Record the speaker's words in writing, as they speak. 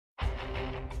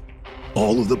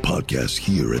All of the podcasts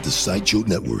here at the Sideshow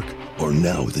Network are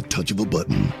now at the touch of a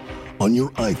button on your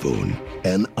iPhone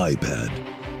and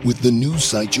iPad. With the new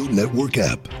Sideshow Network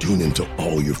app, tune into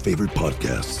all your favorite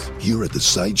podcasts here at the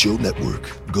Sideshow Network.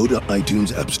 Go to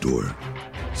iTunes App Store,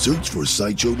 search for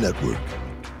Sideshow Network,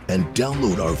 and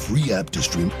download our free app to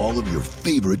stream all of your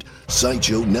favorite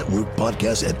Sideshow Network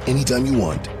podcasts at any time you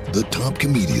want. The top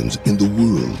comedians in the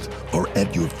world are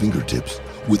at your fingertips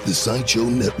with the Sideshow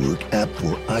Network app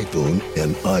for iPhone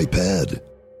and iPad.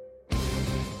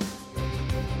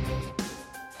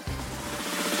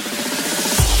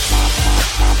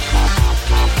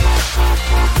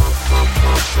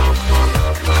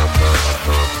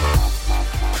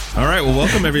 All right, well,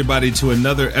 welcome everybody to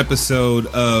another episode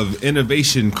of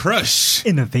Innovation Crush.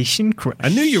 Innovation Crush. I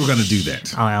knew you were going to do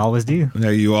that. I always do.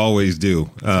 Yeah, you always do.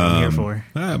 That's what I'm here for.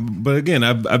 But again,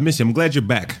 I've missed you. I'm glad you're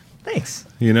back. Thanks.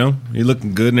 You know, you're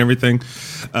looking good and everything.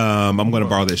 I'm going to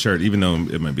borrow that shirt, even though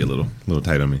it might be a little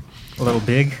tight on me. A little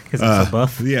big because it's so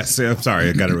buff. Yes, I'm sorry,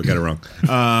 I got it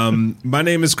wrong. My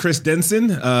name is Chris Denson.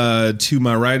 To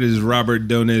my right is Robert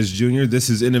Donez Jr. This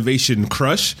is Innovation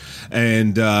Crush,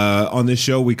 and on this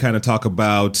show we kind of talk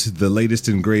about the latest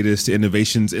and greatest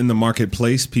innovations in the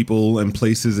marketplace, people and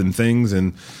places and things,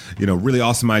 and really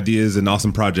awesome ideas and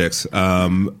awesome projects.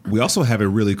 We also have a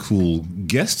really cool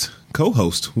guest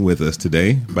co-host with us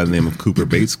today by the name of Cooper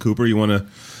Bates. Cooper, you want to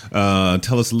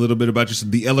tell us a little bit about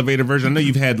the elevator version? I know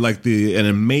you've had like an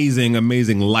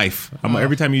amazing life.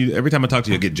 Every time I talk to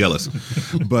you, I get jealous.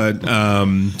 But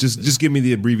just give me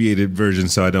the abbreviated version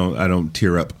so I don't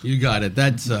tear up. You got it.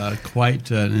 That's quite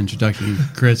an introduction,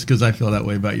 Chris, because I feel that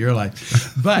way about your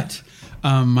life. But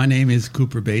my name is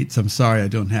Cooper Bates. I'm sorry I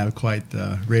don't have quite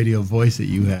the radio voice that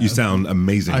you have. You sound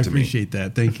amazing to me. I appreciate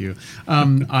that. Thank you.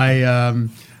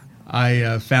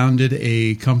 I founded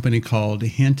a company called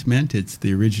Hint Mint. It's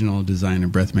the original designer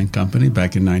breath mint company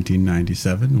back in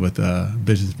 1997 with a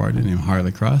business partner named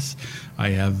Harley Cross.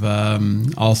 I have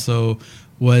also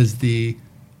was the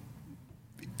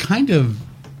kind of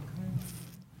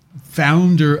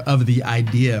founder of the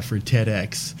idea for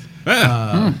TEDx,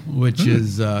 which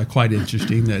is quite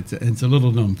interesting. It's a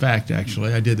little known fact,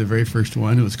 actually. I did the very first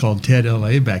one. It was called TED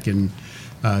LA back in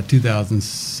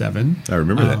 2007. I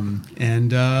remember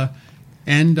that.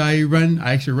 And I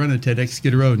actually run a TEDx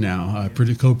Skid Row now. I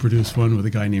co-produced one with a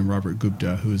guy named Robert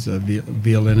Gupta, who's a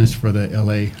violinist for the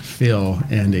LA Phil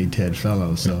and a TED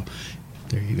Fellow. So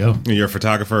there you go. You're a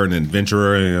photographer, an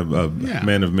adventurer, a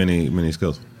man of many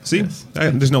skills. See, yes.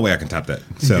 There's no way I can top that.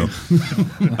 So,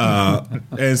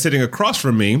 and sitting across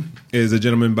from me is a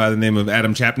gentleman by the name of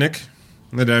Adam Chapnick.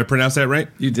 Did I pronounce that right?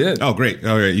 You did. Oh, great.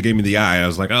 All right. You gave me the eye. I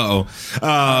was like, uh-oh.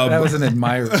 That was an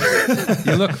admirer.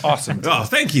 You look awesome. Oh,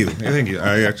 thank you. Thank you.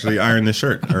 I actually ironed this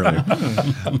shirt earlier.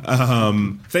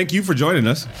 Thank you for joining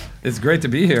us. It's great to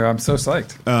be here. I'm so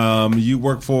psyched. You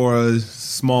work for a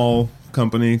small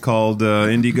company called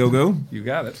Indiegogo. You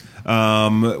got it.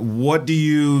 What do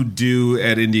you do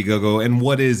at Indiegogo, and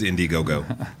what is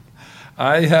Indiegogo?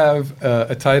 I have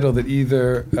a title that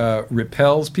either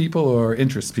repels people or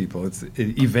interests people. It's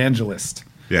evangelist.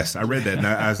 Yes, I read that, and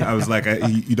I was like,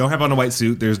 you don't have on a white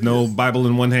suit. There's no Bible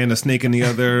in one hand, a snake in the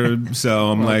other. So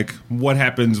I'm like, what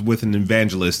happens with an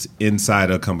evangelist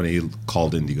inside a company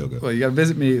called Indiegogo? Well, you got to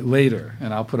visit me later,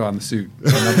 and I'll put on the suit,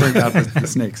 and I'll bring out the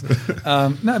snakes.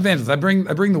 Not evangelist. I bring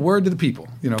the word to the people,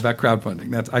 about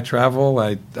crowdfunding. I travel.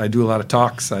 I do a lot of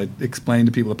talks. I explain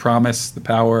to people the promise, the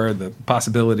power, the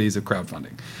possibilities of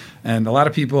crowdfunding. And a lot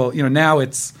of people, now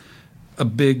it's a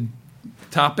big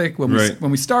topic. When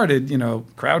we started,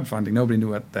 crowdfunding, nobody knew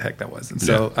what the heck that was, and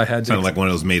so I had to sounded like one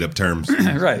of those made up terms,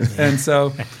 right?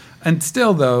 And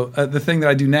still, though, the thing that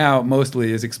I do now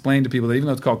mostly is explain to people that even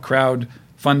though it's called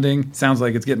crowdfunding, sounds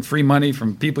like it's getting free money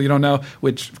from people you don't know,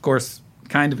 which of course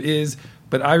kind of is,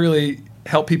 but I really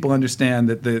help people understand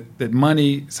that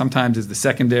money sometimes is the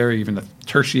secondary, even the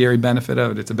tertiary benefit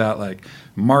of it. It's about like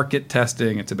market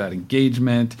testing. It's about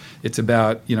engagement. It's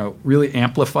about really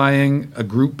amplifying a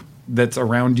group that's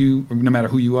around you, no matter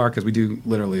who you are, because we do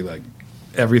literally like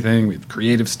everything. We have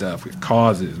creative stuff, we have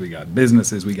causes, we got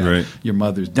businesses, we got your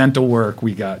mother's dental work,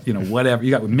 we got whatever,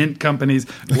 you got mint companies,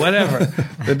 whatever.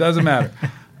 It doesn't matter.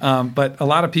 But a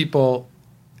lot of people,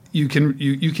 you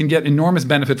can get enormous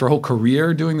benefit for a whole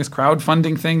career doing this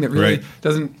crowdfunding thing that really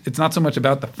doesn't, it's not so much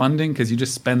about the funding because you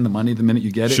just spend the money the minute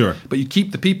you get it, but you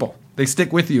keep the people. They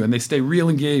stick with you and they stay real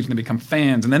engaged and they become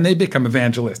fans and then they become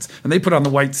evangelists and they put on the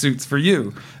white suits for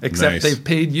you, except they've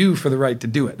paid you for the right to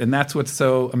do it. And that's what's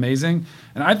so amazing.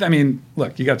 And I mean,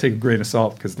 look, you got to take a grain of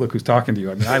salt because look who's talking to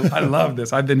you. I mean, I love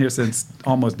this. I've been here since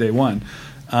almost day one.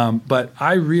 But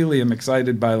I really am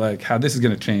excited by like how this is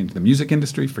going to change the music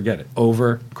industry. Forget it.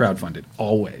 Over crowdfunded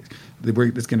always.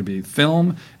 It's going to be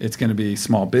film. It's going to be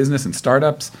small business and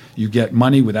startups. You get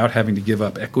money without having to give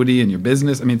up equity in your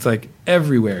business. I mean, it's like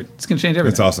everywhere. It's going to change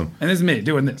everything. That's awesome. And this is me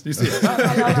doing this. You see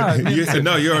it? You said,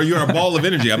 no, you're a ball of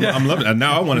energy. I'm loving it.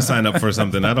 Now I want to sign up for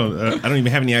something. I don't even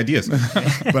have any ideas,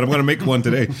 but I'm going to make one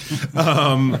today.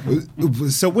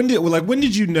 So when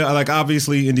did you know? Like,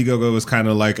 obviously, Indiegogo was kind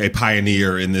of like a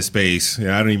pioneer in this space.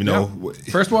 I don't even know.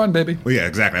 First one, baby. Well, yeah,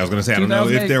 exactly. I was going to say I don't know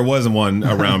if there was one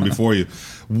around before you.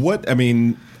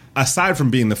 Aside from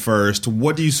being the first,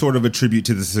 what do you sort of attribute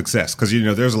to the success? Because,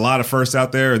 there's a lot of firsts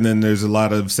out there, and then there's a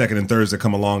lot of second and thirds that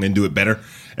come along and do it better,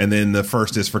 and then the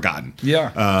first is forgotten.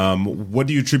 Yeah. What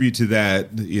do you attribute to that,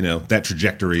 that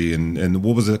trajectory, and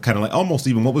what was it kind of like, almost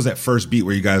even, what was that first beat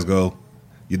where you guys go,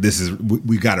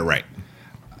 we got it right?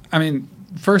 I mean,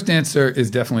 first answer is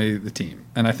definitely the team.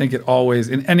 And I think it always,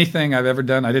 in anything I've ever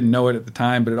done, I didn't know it at the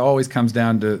time, but it always comes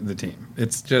down to the team.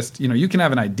 It's just, you can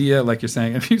have an idea, like you're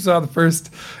saying. If you saw the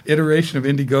first iteration of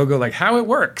Indiegogo, like how it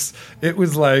works, it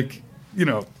was like,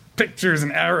 pictures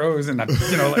and arrows and,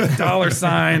 like dollar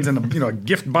signs and, a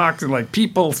gift box and like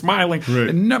people smiling. Right.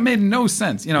 It made no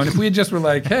sense. And if we had just were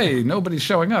like, hey, nobody's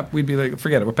showing up, we'd be like,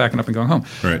 forget it, we're packing up and going home.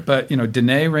 Right. But,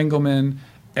 Danae Ringelman,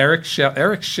 Eric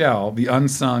Schell, the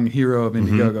unsung hero of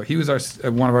Indiegogo, he was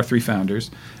one of our three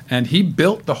founders, and he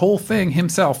built the whole thing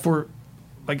himself for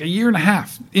like a year and a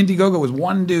half. Indiegogo was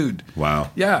one dude. Wow.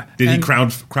 Yeah. Did he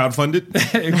crowdfund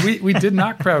it? we did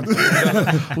not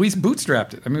crowdfund it. We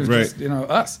bootstrapped it. I mean, it was just,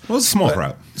 us. Well, it's a small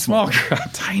crowd. Small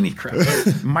crowd. Tiny crowd.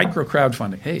 Micro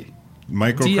crowdfunding. Hey.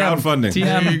 Micro crowdfunding.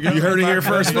 TM. You heard it here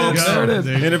first, folks. There it is.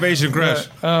 Innovation Crush.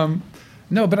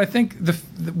 No, but I think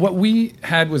what we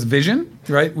had was vision,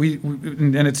 right?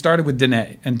 And it started with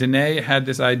Danae, and Danae had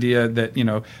this idea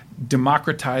that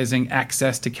democratizing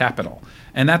access to capital,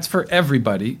 and that's for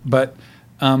everybody. But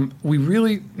we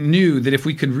really knew that if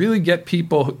we could really get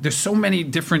people, there's so many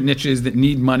different niches that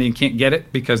need money and can't get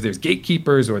it because there's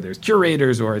gatekeepers or there's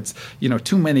curators or it's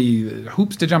too many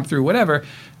hoops to jump through, whatever.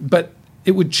 But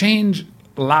it would change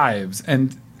lives,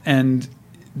 and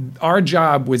our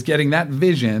job was getting that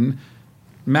vision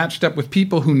matched up with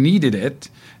people who needed it,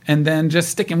 and then just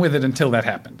sticking with it until that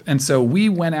happened. And so we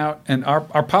went out, and our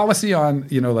policy on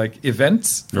like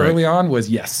events early on was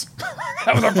yes.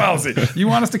 That was our policy. You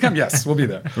want us to come? Yes, we'll be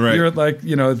there. Right. You're like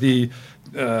the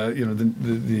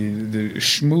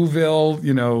Schmooville,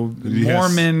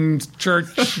 Mormon church,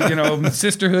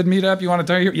 sisterhood meetup. You want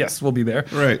to tell you? Yes, we'll be there.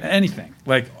 Right. Anything,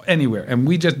 like anywhere. And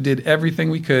we just did everything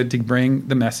we could to bring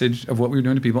the message of what we were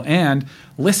doing to people and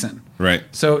listen. Right.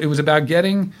 So it was about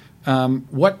getting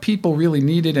what people really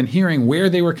needed and hearing where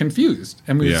they were confused.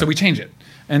 And so we changed it.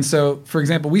 And so, for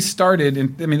example, we started,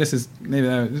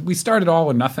 we started all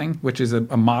or nothing, which is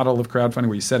a model of crowdfunding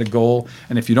where you set a goal,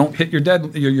 and if you don't hit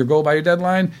your goal by your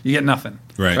deadline, you get nothing.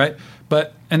 Right.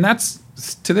 And that's,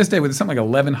 to this day, with something like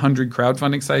 1,100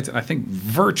 crowdfunding sites, and I think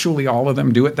virtually all of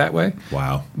them do it that way.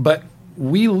 Wow. But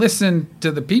we listened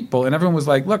to the people, and everyone was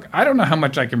like, look, I don't know how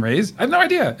much I can raise. I have no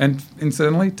idea. And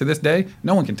incidentally, to this day,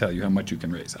 no one can tell you how much you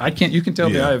can raise. You can tell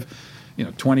me I have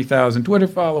 20,000 Twitter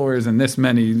followers and this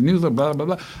many newsletters, blah, blah,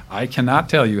 blah. I cannot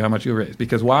tell you how much you'll raise.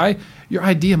 Because why? Your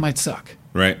idea might suck.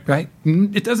 Right.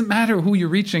 It doesn't matter who you're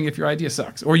reaching if your idea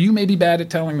sucks. Or you may be bad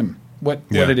at telling them what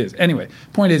it is. Anyway,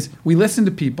 point is, we listen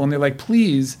to people, and they're like,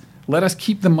 please let us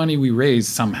keep the money we raise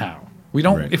somehow. We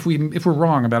don't if we're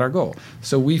wrong about our goal.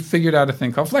 So we figured out a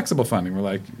thing called flexible funding. We're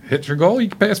like, hit your goal, you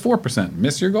can pay us 4%.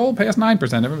 Miss your goal, pay us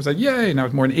 9%. Everyone's like, yay! Now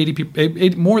it's more than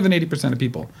 80% of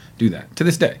people do that to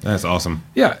this day. That's awesome.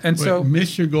 Yeah, and so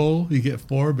miss your goal, you get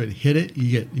 4, but hit it,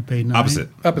 you pay 9.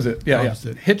 Opposite. Yeah.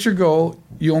 Hit your goal,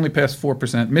 you only pay us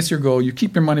 4%. Miss your goal, you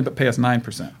keep your money but pay us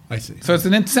 9%. I see. So it's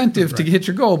an incentive to hit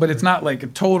your goal, but it's not like a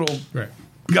total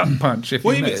gut punch if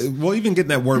you miss. Even getting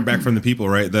that word back from the people,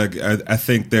 right? I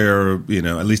think there,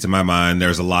 at least in my mind,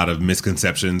 there's a lot of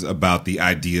misconceptions about the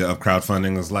idea of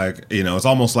crowdfunding. It's like, it's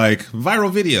almost like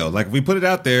viral video. Like if we put it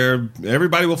out there,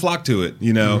 everybody will flock to it.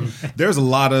 There's a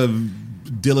lot of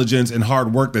diligence and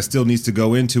hard work that still needs to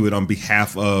go into it on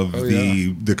behalf of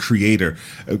the creator.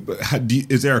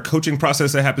 Is there a coaching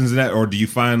process that happens in that, or do you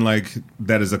find like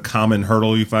that is a common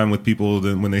hurdle you find with people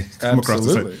when they come across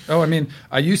the site? Oh, I mean,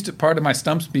 part of my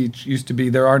stump speech used to be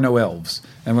there are no elves.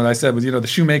 And what I said was, the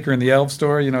shoemaker in the elf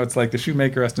store, it's like the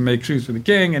shoemaker has to make shoes for the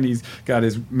king, and he's got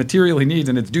his material he needs,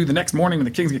 and it's due the next morning when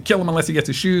the king's going to kill him unless he gets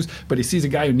his shoes, but he sees a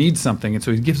guy who needs something, and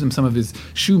so he gives him some of his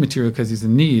shoe material because he's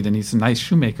in need, and he's a nice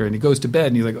shoemaker, and he goes to bed,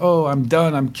 and he's like, oh, I'm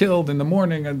done, I'm killed in the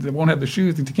morning, I won't have the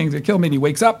shoes, the king's going to kill me, and he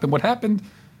wakes up, and what happened?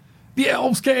 the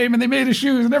elves came and they made his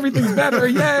shoes and everything's better.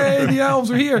 Yay, the elves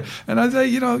are here. And I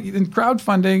say, in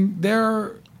crowdfunding,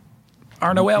 there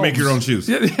are no elves. Make your own shoes.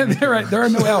 Yeah, they're right. There are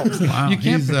no elves. Wow, You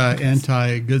can't. he's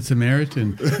anti-Good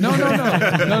Samaritan. No.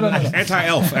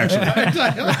 Anti-elf, actually.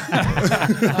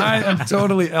 I am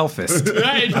totally elfist.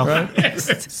 Right?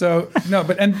 So no,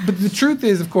 but the truth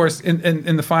is, of course,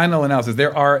 in the final analysis,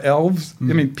 there are elves. I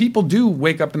mean, people do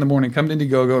wake up in the morning, come to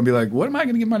Indiegogo, and be like, "What am I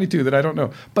going to give money to that I don't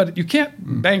know?" But you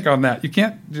can't bank on that. You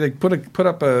can't like put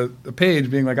up a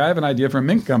page being like, "I have an idea for a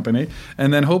mint company,"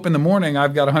 and then hope in the morning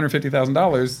I've got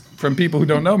 $150,000 from people who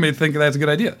don't know me think that's a good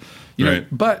idea. You know, Right.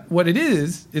 but what it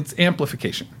is, it's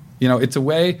amplification. It's a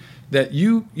way that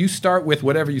you start with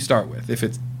whatever you start with. If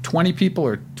it's 20 people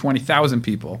or 20,000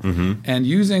 people, and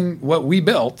using what we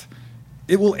built,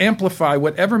 it will amplify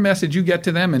whatever message you get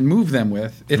to them and move them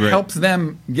with. It Right. helps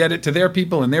them get it to their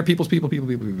people and their people's people.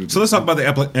 So let's talk about the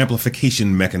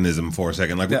amplification mechanism for a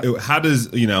second. Like, Yeah. how does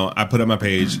I put up my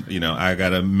page? I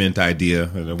got a mint idea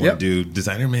and I want Yep. to do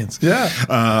designer mints. Yeah.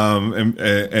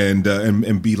 And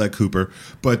be like Cooper.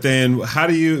 But then how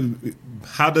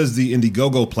does the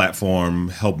Indiegogo platform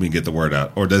help me get the word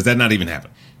out, or does that not even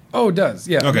happen? Oh, it does.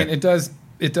 Yeah. Okay. I mean, it does.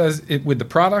 It does it with the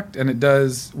product, and it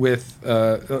does with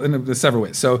in several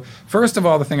ways. So, first of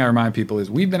all, the thing I remind people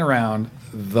is we've been around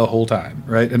the whole time,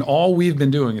 right? And all we've been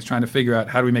doing is trying to figure out,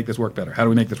 how do we make this work better? How do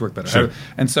we make this work better? Sure.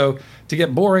 And so, to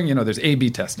get boring, there's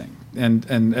A/B testing, and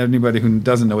anybody who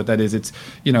doesn't know what that is, it's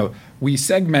we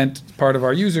segment part of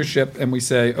our usership, and we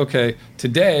say, okay,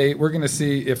 today we're going to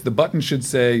see if the button should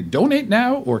say donate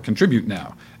now or contribute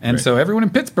now. And Right. so everyone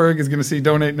in Pittsburgh is going to see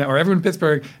donate now, or everyone in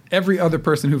Pittsburgh, every other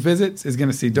person who visits is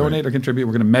going to see donate or contribute.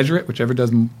 We're going to measure it. Whichever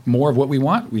does more of what we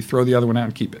want, we throw the other one out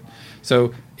and keep it.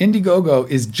 So Indiegogo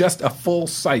is just a full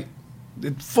site.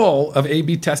 It's full of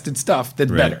A/B tested stuff that's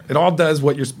Right. better. It all does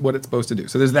what it's supposed to do.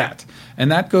 So there's that,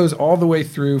 and that goes all the way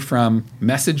through from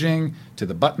messaging to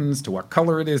the buttons to what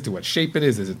color it is to what shape it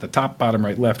is. Is it the top, bottom,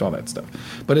 right, left, all that stuff.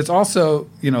 But it's also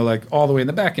like all the way in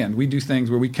the back end. We do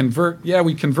things where we convert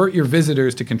your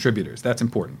visitors to contributors. That's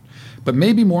important. But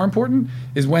maybe more important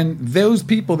is when those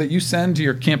people that you send to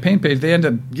your campaign page, they end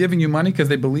up giving you money because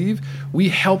they believe. We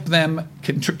help them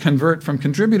convert from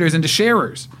contributors into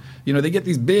sharers. They get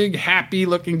these big,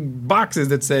 happy-looking boxes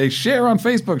that say share on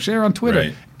Facebook, share on Twitter,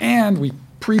 Right. and we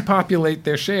pre-populate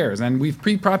their shares, and we've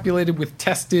pre-populated with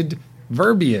tested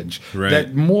verbiage Right.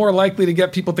 that more likely to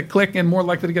get people to click and more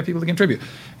likely to get people to contribute.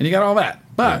 And you got all that.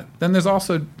 But then there's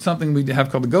also something we have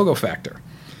called the GoGo factor.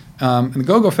 And the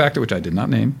GoGo factor, which I did not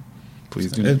name. Please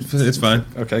do not. It's fine.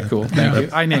 Okay, cool. Thank you.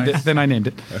 I named it. Then I named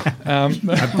it. I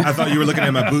thought you were looking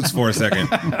at my boots for a second.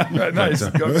 Right, nice.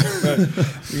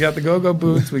 We got the go-go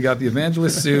boots. We got the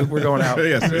evangelist suit. We're going out.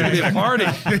 Yes. It's gonna be a party.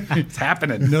 It's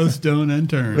happening. No stone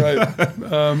unturned. Right.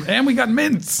 And we got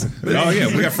mints. Oh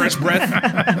yeah, we got fresh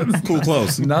breath, cool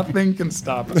clothes. Nothing can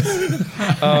stop us.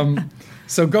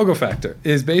 So GoGo Factor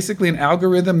is basically an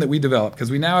algorithm that we developed because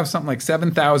we now have something like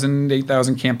 7,000,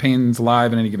 8,000 campaigns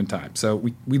live at any given time. So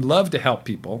we love to help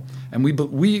people, and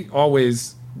we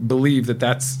always believe that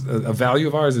that's a value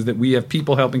of ours, is that we have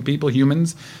people helping people,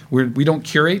 humans. We don't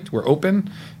curate, we're open,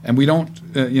 and we don't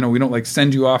we don't like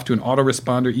send you off to an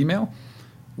autoresponder email.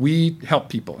 We help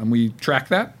people, and we track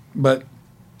that, but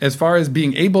as far as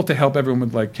being able to help everyone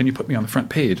with, like, can you put me on the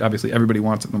front page? Obviously, everybody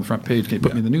wants it on the front page. Can you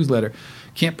put me in the newsletter?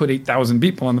 Can't put 8,000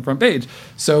 people on the front page.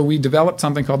 So we developed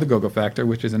something called the GoGo Factor,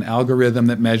 which is an algorithm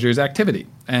that measures activity.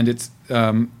 And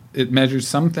it measures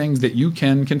some things that you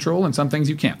can control and some things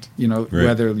you can't. Right.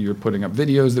 Whether you're putting up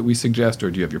videos that we suggest,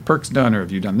 or do you have your perks done, or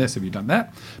have you done this, have you done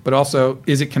that? But also,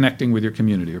 is it connecting with your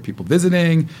community? Are people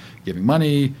visiting, giving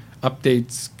money,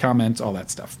 updates, comments, all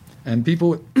that stuff? And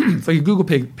people, it's like a Google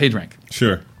page rank.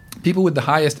 Sure. People with the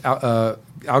highest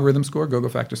algorithm score, GoGo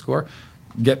Factor score,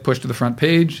 get pushed to the front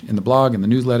page in the blog, in the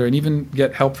newsletter, and even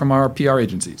get help from our PR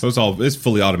agencies. So it's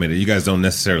fully automated. You guys don't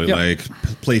necessarily Yeah.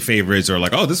 play favorites or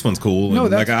like, oh, this one's cool. No,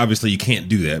 And, that's- obviously you can't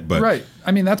do that, but Right.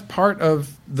 I mean, that's part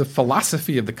of the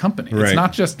philosophy of the company. It's Right.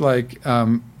 not just like,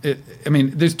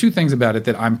 there's two things about it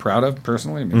that I'm proud of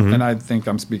personally, and I think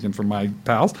I'm speaking for my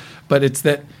pals, but it's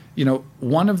that,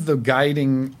 one of the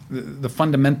guiding, the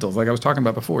fundamentals, like I was talking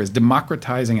about before, is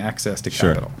democratizing access to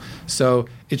Sure. capital. So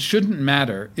it shouldn't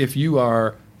matter if you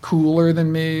are cooler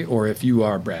than me, or if you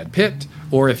are Brad Pitt,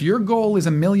 or if your goal is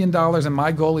 $1 million and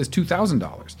my goal is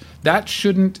 $2,000. That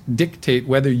shouldn't dictate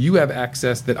whether you have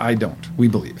access that I don't, we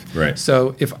believe. Right.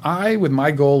 So if I, with my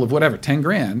goal of whatever, 10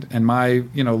 grand, and my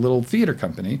little theater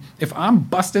company, if I'm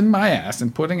busting my ass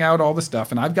and putting out all the stuff,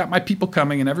 and I've got my people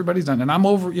coming and everybody's done, and I'm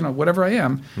over, whatever I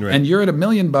am, Right. and you're at $1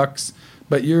 million,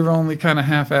 but you're only kind of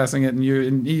half-assing it,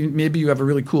 and maybe you have a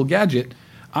really cool gadget,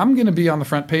 I'm going to be on the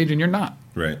front page and you're not.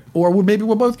 Right. Or maybe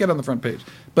we'll both get on the front page.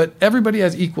 But everybody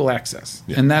has equal access.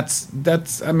 Yeah. And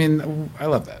that's I mean, I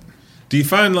love that. Do you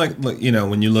find like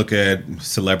when you look at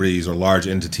celebrities or large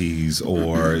entities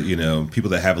or people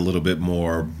that have a little bit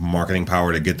more marketing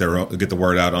power to get the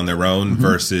word out on their own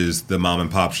versus the mom and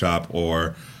pop shop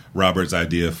or Robert's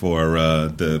idea for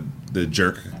the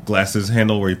jerk glasses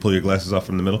handle where you pull your glasses off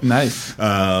from the middle? Nice.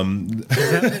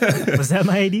 Was that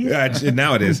my idea?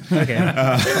 Now it is. Okay.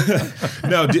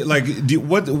 No,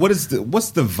 what's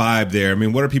the vibe there? I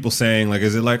mean, what are people saying? Like,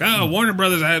 is it like, oh, Warner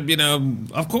Brothers have,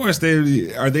 of course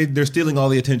they're stealing all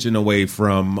the attention away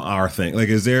from our thing. Like,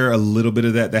 is there a little bit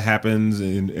of that happens,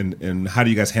 and how do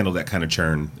you guys handle that kind of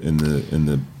churn in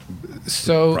the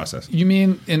process? You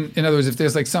mean in other words, if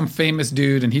there's like some famous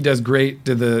dude and he does great,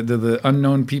 do the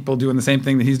unknown people doing the same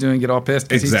thing that he's doing get all pissed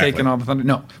because Exactly. he's taking all the thunder?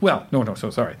 No. Well, no. So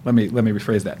sorry. Let me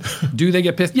rephrase that. Do they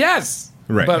get pissed? Yes.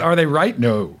 Right. But are they right?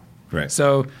 No. Right.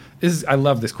 So I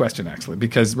love this question actually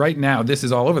because right now this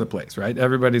is all over the place. Right.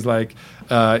 Everybody's like,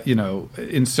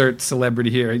 insert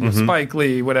celebrity here. Spike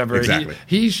Lee, whatever. Exactly.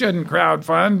 He shouldn't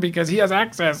crowdfund because he has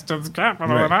access to the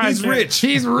capital. Right. And He's rich.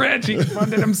 He's rich. He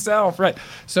funded himself. Right.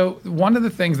 So one of the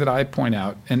things that I point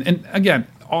out, and again,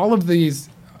 all of these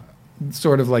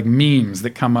sort of like memes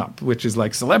that come up, which is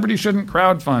like celebrity shouldn't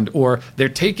crowdfund or they're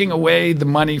taking away the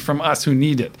money from us who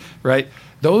need it, right?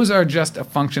 Those are just a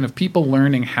function of people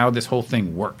learning how this whole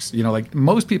thing works. Like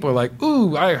most people are like,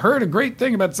 ooh, I heard a great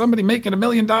thing about somebody making $1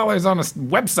 million on a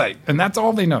website. And that's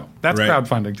all they know. That's right.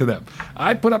 Crowdfunding to them.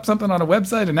 I put up something on a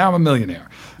website and now I'm a millionaire.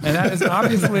 And that is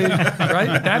obviously,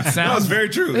 right? That sounds very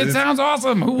true. It sounds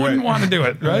awesome. Who wouldn't Right. want to do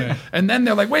it, right? Yeah. And then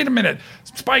they're like, wait a minute,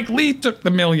 Spike Lee took the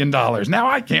 $1 million. Now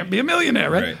I can't be a millionaire,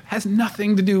 right? Right. Has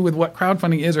nothing to do with what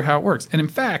crowdfunding is or how it works. And in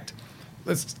fact,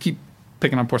 let's keep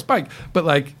picking on poor Spike, but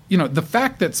the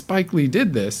fact that Spike Lee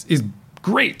did this is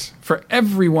great for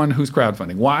everyone who's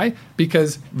crowdfunding. Why?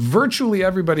 Because virtually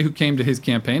everybody who came to his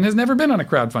campaign has never been on a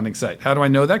crowdfunding site. How do I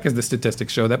know that? Because the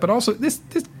statistics show that. But also,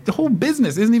 the whole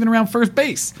business isn't even around first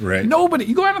base. Right. Nobody.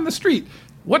 You go out on the street.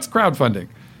 What's crowdfunding?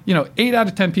 8 out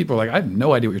of 10 people are like, I have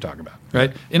no idea what you're talking about.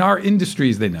 Right? In our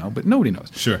industries, they know, but nobody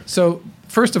knows. Sure. So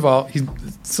first of all,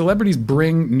 celebrities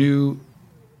bring new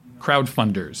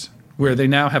crowdfunders where they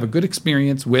now have a good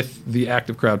experience with the act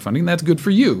of crowdfunding. That's good for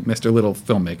you, Mr. Little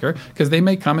filmmaker, because they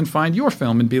may come and find your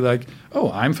film and be like,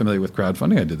 oh, I'm familiar with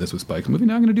crowdfunding. I did this with Spike's movie.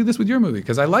 Now I'm going to do this with your movie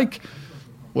because I like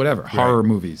whatever, horror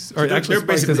movies. Or They're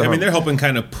basically, they're helping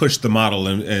kind of push the model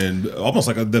and almost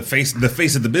like the face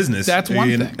of the business. That's one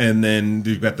thing. And then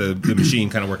you've got the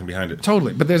machine kind of working behind it.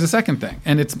 Totally. But there's a second thing,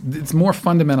 and it's more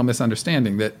fundamental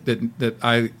misunderstanding that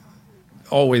I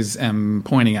always am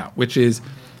pointing out, which is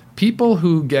people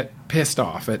who get pissed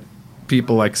off at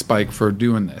people like Spike for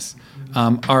doing this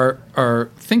are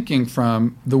thinking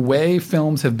from the way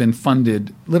films have been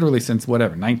funded literally since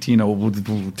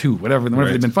 1902, whatever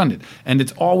Right. they've been funded. And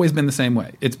it's always been the same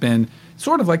way. It's been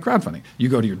sort of like crowdfunding. You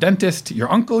go to your dentist, your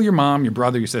uncle, your mom, your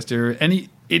brother, your sister, any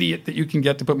idiot that you can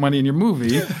get to put money in your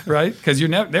movie, right? Because they're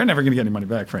never going to get any money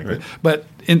back, frankly. Right. But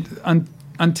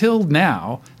until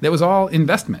now, that was all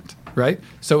investment. Right?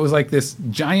 So it was like this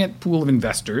giant pool of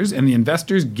investors, and the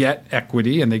investors get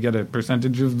equity, and they get a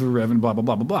percentage of the revenue, blah, blah,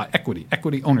 blah, blah, blah.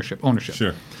 Equity, ownership.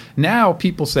 Sure. Now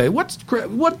people say, what's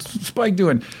Spike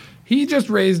doing? He just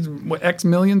raised X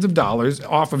millions of dollars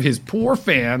off of his poor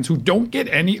fans who don't get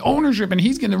any ownership, and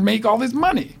he's going to make all this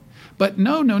money. But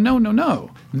no.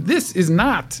 This is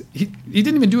not, he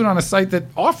didn't even do it on a site that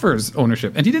offers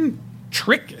ownership, and he didn't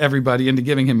trick everybody into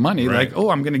giving him money, Right. like, oh,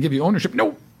 I'm going to give you ownership.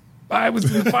 No. I was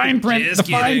in the fine print. Just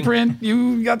the fine kidding. print.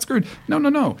 You got screwed.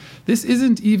 No. This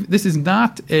is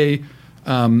not a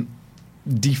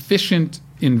deficient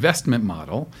investment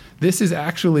model. This is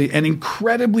actually an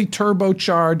incredibly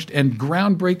turbocharged and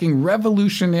groundbreaking,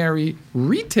 revolutionary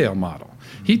retail model.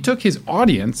 He took his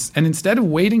audience, and instead of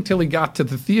waiting till he got to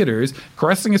the theaters,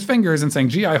 crossing his fingers and saying,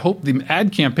 gee, I hope the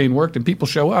ad campaign worked and people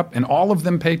show up, and all of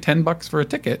them pay $10 for a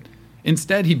ticket,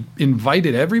 instead, he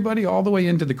invited everybody all the way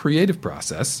into the creative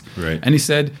process. Right. And he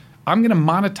said, I'm going to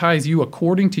monetize you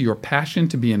according to your passion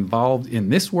to be involved in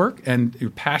this work and your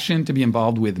passion to be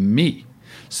involved with me.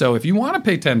 So if you want to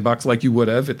pay $10 like you would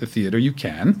have at the theater, you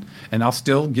can. And I'll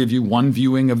still give you one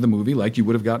viewing of the movie like you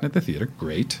would have gotten at the theater.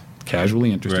 Great.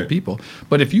 Casually interested Right. people.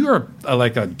 But if you're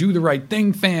like a Do the Right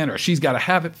Thing fan or She's Gotta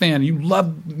Have It fan, you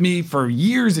love me for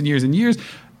years and years and years,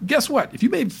 guess what? If you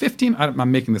made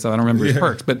I'm making this up, I don't remember his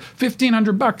perks, but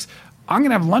 $1,500, I'm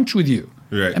going to have lunch with you.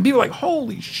 Right. And people are like,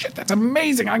 holy shit, that's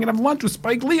amazing. I'm going to have lunch with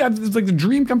Spike Lee. It's like the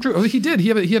dream come true. Oh, he did. He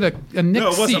had a Nick No, it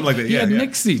was seat. something like that. He Yeah, had yeah.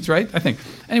 Nick seats, right? I think.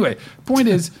 Anyway, point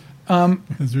is,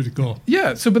 That's really cool.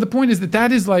 Yeah. So, but the point is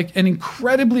that is like an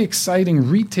incredibly exciting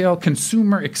retail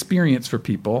consumer experience for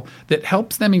people that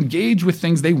helps them engage with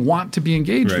things they want to be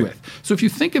engaged Right. with. So, if you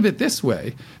think of it this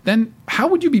way, then how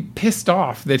would you be pissed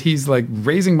off that he's like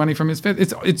raising money from his?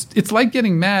 It's like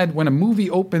getting mad when a movie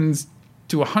opens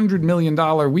to $100 million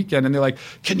weekend and they're like,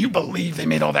 "Can you believe they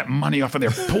made all that money off of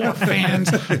their poor fans?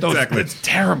 Exactly. It's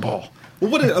terrible."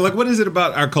 Well, what is it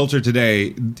about our culture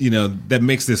today, that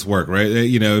makes this work, right?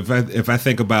 If I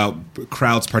think about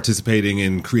crowds participating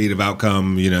in creative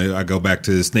outcome, I go back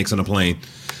to Snakes on a Plane,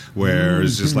 where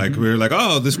it's just like we were like,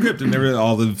 oh, the script, and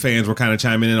all the fans were kind of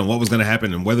chiming in on what was going to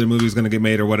happen and whether the movie was going to get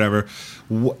made or whatever.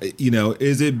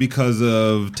 Is it because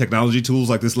of technology tools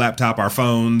like this laptop, our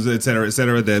phones, et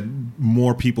cetera, that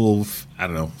more people,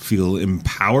 feel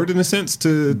empowered in a sense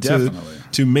to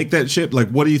make that shift? Like,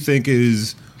 what do you think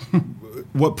is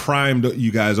what primed you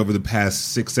guys over the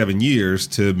past 6-7 years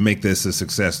to make this a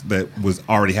success that was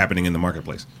already happening in the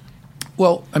marketplace?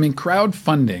 Well, I mean,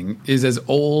 crowdfunding is as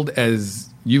old as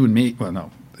you and me. Well,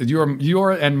 no,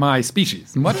 you're and my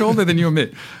species, much older than you and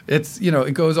me. It's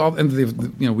it goes all, and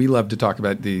we love to talk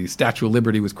about the Statue of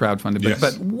Liberty was crowdfunded, Yes.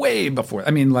 but way before.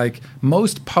 I mean, like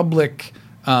most public,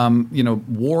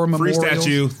 war Free memorials.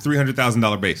 statue,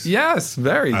 $300,000 base. Yes,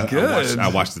 very good. I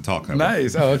watched the talk.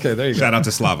 Nice. Oh, okay. There you go. Shout out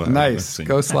to Slava. Nice.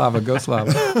 Go Slava. Go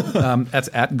Slava. That's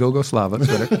at GoGo Slava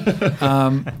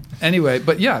Twitter. Anyway,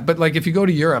 but like if you go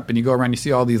to Europe and you go around, you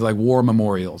see all these like war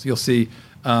memorials. You'll see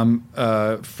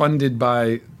funded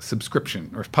by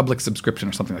subscription or public subscription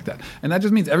or something like that. And that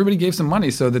just means everybody gave some money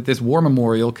so that this war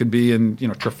memorial could be in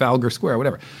Trafalgar Square or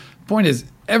whatever. Point is,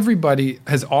 everybody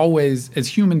has always, as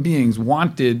human beings,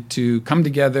 wanted to come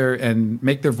together and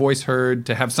make their voice heard,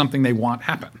 to have something they want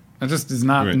happen. That just is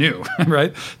not new,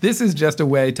 right? This is just a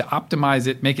way to optimize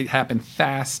it, make it happen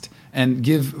fast, and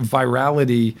give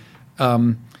virality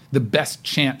the best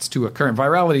chance to occur. And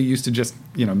virality used to just,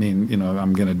 mean,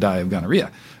 I'm going to die of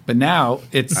gonorrhea. But now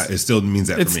it still means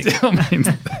that for me. It still means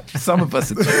that. Some of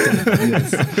us,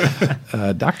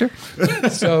 yes. Doctor.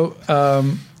 So,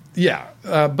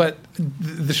 but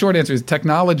the short answer is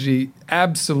technology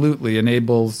absolutely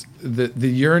enables the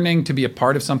yearning to be a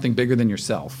part of something bigger than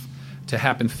yourself to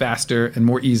happen faster and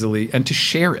more easily, and to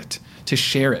share it.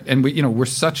 And we're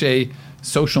such a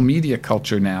social media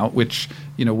culture now, which,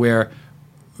 where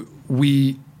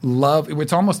we love,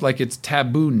 it's almost like it's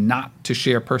taboo not to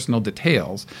share personal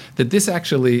details, that this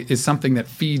actually is something that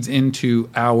feeds into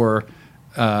our,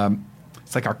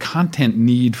 it's like our content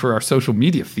need for our social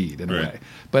media feed in a way.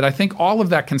 But I think all of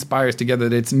that conspires together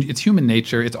that it's human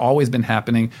nature. It's always been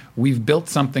happening. We've built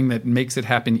something that makes it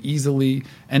happen easily.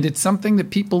 And it's something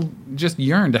that people just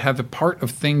yearn to have a part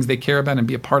of things they care about and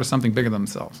be a part of something bigger than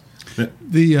themselves.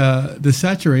 The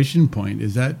saturation point,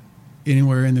 is that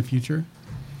anywhere in the future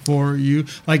for you?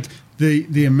 Like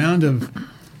the amount of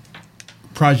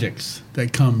projects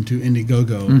that come to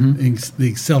Indiegogo, and the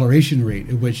acceleration rate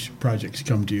at which projects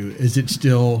come to you, is it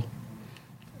still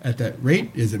at that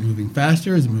rate? Is it moving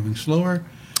faster? Is it moving slower?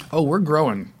 Oh, we're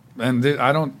growing. And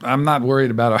I'm not worried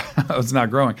about it's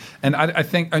not growing. And I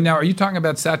think, now, are you talking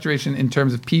about saturation in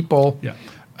terms of people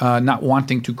not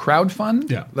wanting to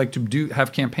crowdfund? Yeah. Like to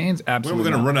have campaigns? Absolutely.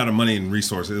 We're going to run out of money and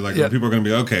resources. Like people are going to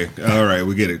be, okay, all right,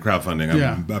 we get it, crowdfunding.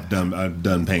 I'm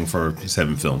done paying for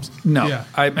 7 films. No. Yeah.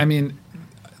 I mean,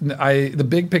 the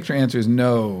big picture answer is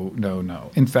no.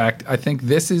 In fact, I think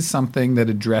this is something that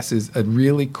addresses a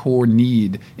really core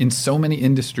need in so many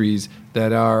industries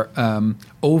that are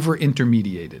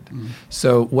over-intermediated.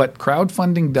 So what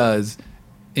crowdfunding does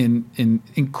in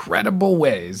incredible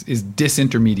ways is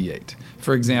disintermediate.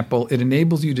 For example, it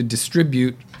enables you to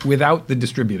distribute without the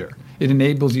distributor. It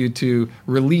enables you to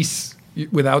release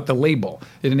without the label.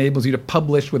 It enables you to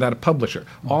publish without a publisher.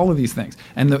 All of these things.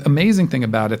 And the amazing thing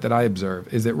about it that I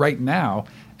observe is that right now,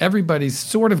 everybody's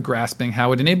sort of grasping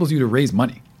how it enables you to raise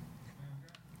money.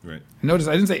 Right. Notice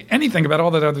I didn't say anything about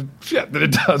all that other shit that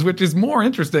it does, which is more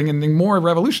interesting and more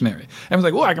revolutionary.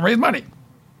 Everyone's like, I can raise money.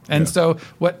 And so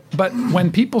but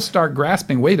when people start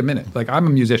grasping, wait a minute, like I'm a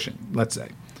musician, let's say,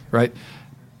 right?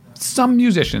 Some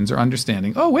musicians are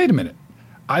understanding, wait a minute.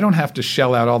 I don't have to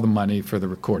shell out all the money for the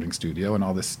recording studio and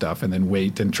all this stuff and then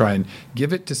wait and try and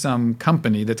give it to some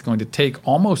company that's going to take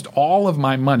almost all of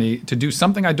my money to do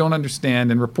something I don't understand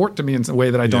and report to me in a way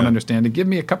that I don't understand, and give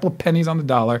me a couple of pennies on the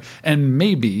dollar and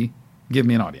maybe give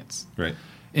me an audience. Right.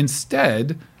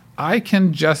 Instead, I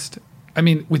can just,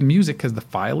 with music, because the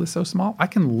file is so small, I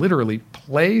can literally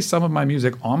play some of my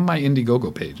music on my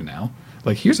Indiegogo page now.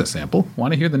 Like, here's a sample.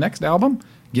 Want to hear the next album?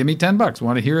 Give me $10.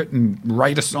 Want to hear it and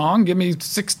write a song? Give me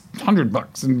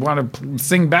 $600. And want to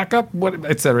sing backup?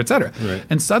 Et cetera, et cetera. Right.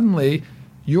 And suddenly,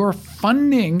 you're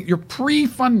pre-funding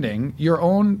your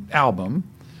own album.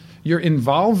 You're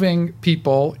involving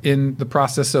people in the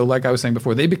process. So like I was saying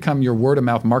before, they become your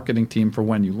word-of-mouth marketing team for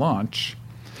when you launch.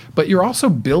 But you're also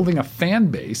building a fan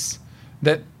base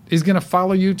that is going to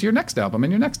follow you to your next album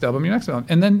and your next album, your next album.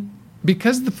 And then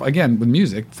because, again, with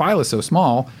music, file is so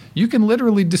small, you can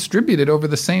literally distribute it over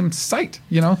the same site,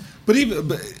 But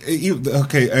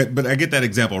but I get that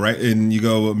example, right? And you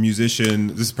go, a musician,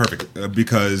 this is perfect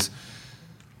because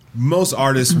most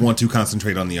artists want to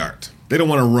concentrate on the art. They don't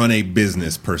want to run a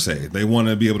business per se. They want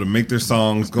to be able to make their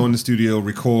songs, go in the studio,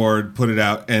 record, put it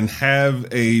out, and have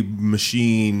a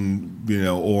machine,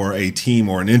 or a team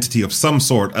or an entity of some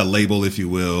sort, a label, if you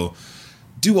will,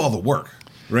 do all the work.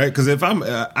 Right, because if I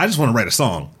just want to write a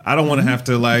song. I don't want to have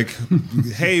to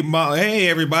hey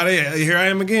everybody, here I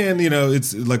am again.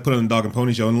 It's like put on a dog and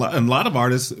pony show. And a lot of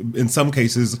artists, in some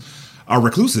cases, are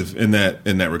reclusive in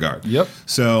that regard. Yep.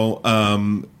 So,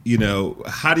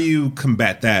 how do you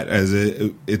combat that?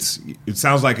 It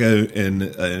sounds like an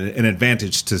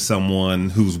advantage to someone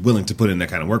who's willing to put in that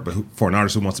kind of work, but for an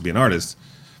artist who wants to be an artist,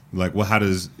 how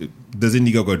does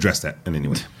Indiegogo address that in any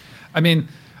way? I mean,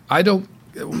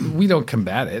 we don't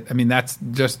combat it. I mean, that's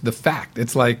just the fact.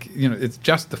 It's like, it's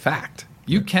just the fact.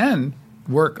 You can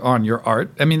work on your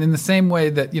art. I mean, in the same way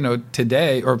that,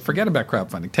 today, or forget about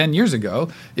crowdfunding, 10 years ago,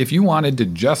 if you wanted to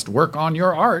just work on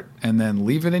your art and then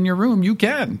leave it in your room, you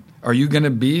can. Are you going to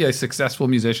be a successful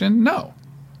musician? No.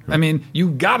 I mean,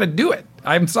 you got to do it.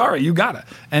 I'm sorry, you got to.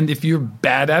 And if you're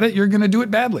bad at it, you're going to do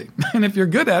it badly. And if you're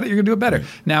good at it, you're going to do it better.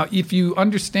 Now, if you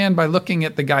understand by looking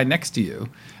at the guy next to you,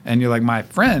 and you're like, my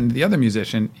friend, the other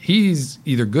musician, he's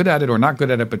either good at it or not good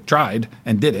at it, but tried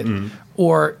and did it,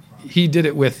 or he did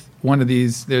it with one of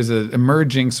these. There's an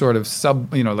emerging sort of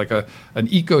an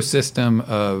ecosystem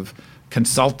of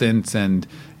consultants and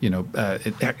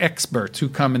experts who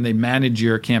come and they manage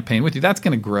your campaign with you. That's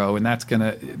going to grow and that's going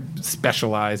to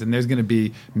specialize. And there's going to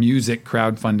be music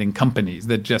crowdfunding companies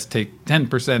that just take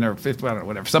 10% or 50, I don't know,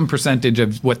 whatever, some percentage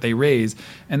of what they raise.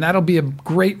 And that'll be a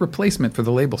great replacement for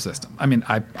the label system. I mean,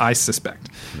 I suspect.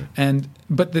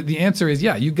 But the answer is,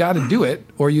 yeah, you got to do it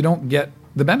or you don't get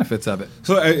the benefits of it.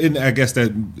 So I guess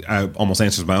that almost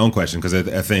answers my own question because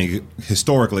I think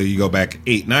historically, you go back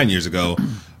 8-9 years ago,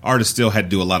 artists still had to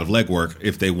do a lot of legwork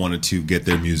if they wanted to get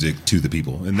their music to the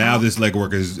people. And now this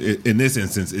legwork is, in this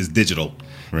instance, is digital.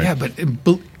 Right? Yeah, but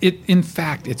in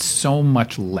fact, it's so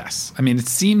much less. I mean, it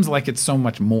seems like it's so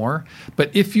much more.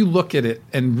 But if you look at it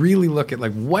and really look at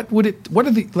let's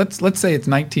say it's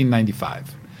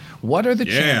 1995. What are the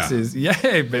chances?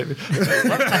 Yay, baby.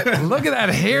 Look at that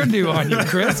hairdo on you,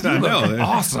 Chris. You look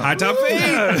awesome. High top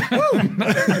fade.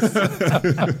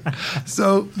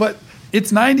 So, but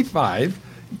it's 95.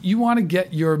 You want to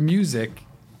get your music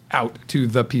out to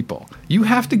the people. You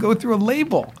have to go through a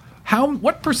label.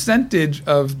 What percentage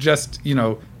of just,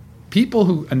 people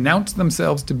who announce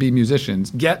themselves to be musicians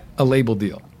get a label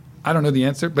deal? I don't know the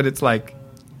answer, but it's like,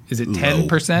 is it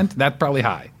 10%? That's probably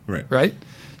high. Right?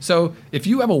 So if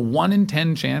you have a 1 in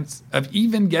 10 chance of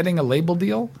even getting a label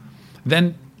deal,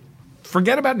 then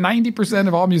forget about 90%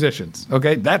 of all musicians,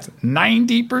 okay? That's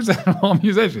 90% of all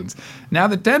musicians. Now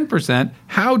the 10%,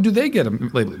 how do they get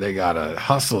them labeled? They got to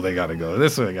hustle. They got to go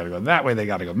this way. They got to go that way. They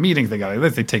got to go meetings. They got to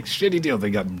this. They take shitty deals. They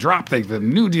got dropped. They get a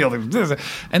new deal.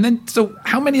 And then, so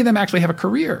how many of them actually have a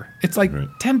career? It's like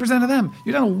 10% of them.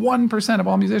 You're down to 1% of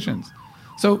all musicians.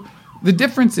 So the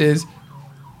difference is,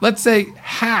 let's say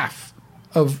half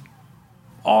of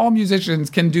all musicians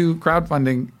can do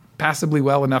crowdfunding passably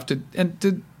well enough to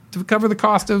cover the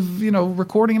cost of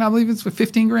recording, and I believe it's for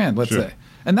 $15,000, let's say,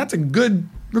 and that's a good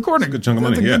recording. That's a good chunk of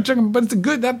money, but it's a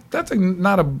good that's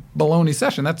not a baloney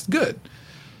session. That's good.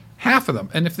 Half of them,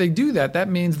 and if they do that, that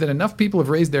means that enough people have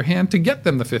raised their hand to get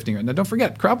them the $15,000. Now, don't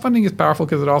forget, crowdfunding is powerful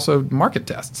because it also market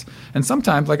tests, and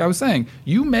sometimes, like I was saying,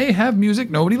 you may have music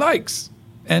nobody likes,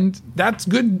 and that's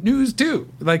good news too.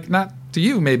 Like not to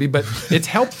you maybe, but it's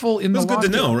helpful in the long term. It's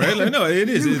good to know, right? No, it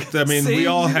is. We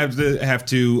all have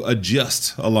to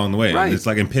adjust along the way. Right. It's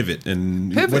like in pivot,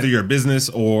 whether you're a business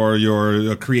or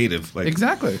you're a creative.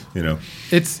 Exactly.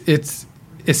 It's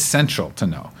essential to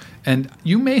know. And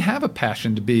you may have a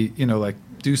passion to be,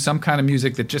 do some kind of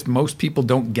music that just most people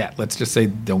don't get. Let's just say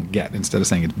don't get instead of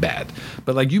saying it's bad.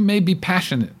 But you may be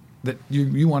passionate that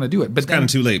you want to do it. But it's kind of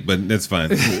too late, but that's fine.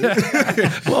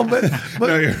 Well, but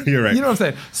no, you're right. You know what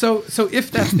I'm saying? So if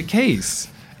that's the case,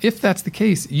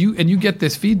 you get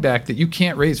this feedback that you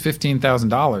can't raise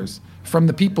 $15,000 from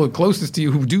the people closest to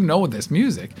you who do know this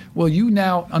music, well, you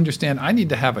now understand I need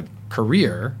to have a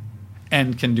career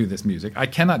and can do this music. I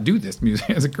cannot do this music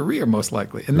as a career, most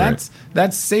likely. And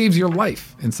that saves your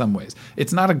life in some ways.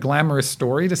 It's not a glamorous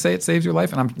story to say it saves your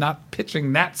life, and I'm not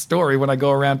pitching that story when I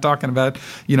go around talking about,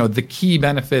 the key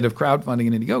benefit of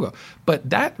crowdfunding in Indiegogo. But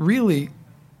that really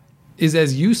is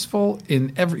as useful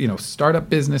in every, startup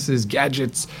businesses,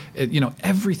 gadgets,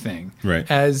 everything,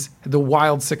 as the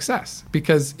wild success,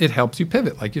 because it helps you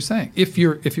pivot, like you're saying, if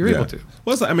you're able to.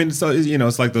 Well, it's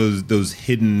like those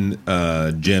hidden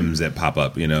gems that pop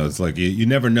up. It's like you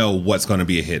never know what's going to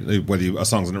be a hit, whether a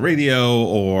song's on the radio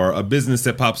or a business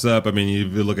that pops up. I mean, you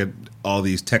look at all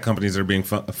these tech companies that are being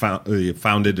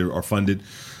founded or funded.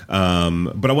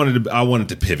 But I wanted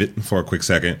to pivot for a quick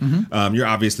second. Mm-hmm. You're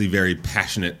obviously very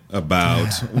passionate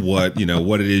about what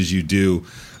it is you do.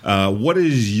 What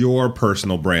is your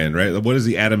personal brand, right? What is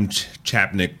the Adam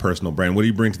Chapnick personal brand? What do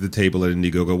you bring to the table at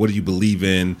Indiegogo? What do you believe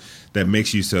in that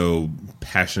makes you so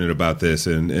passionate about this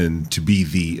and to be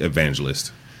the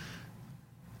evangelist?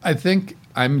 I think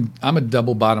I'm a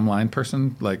double bottom line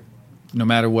person, like no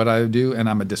matter what I do, and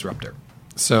I'm a disruptor.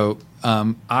 So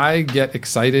I get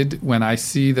excited when I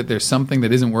see that there's something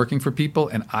that isn't working for people,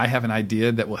 and I have an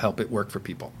idea that will help it work for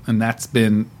people. And that's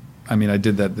been, I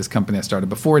did that. This company I started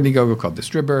before Indiegogo called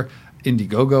Distribber.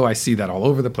 Indiegogo, I see that all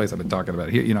over the place. I've been talking about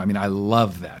it here. I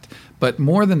love that. But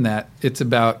more than that, it's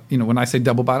about, when I say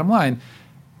double bottom line,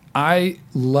 I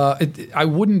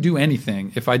wouldn't do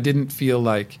anything if I didn't feel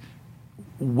like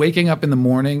waking up in the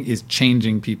morning is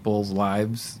changing people's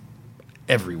lives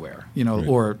everywhere,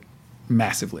 or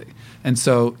massively. And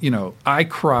so, I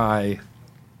cry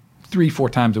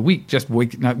 3-4 times a week just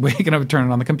waking up and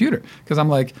turning on the computer, because I'm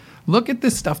like, look at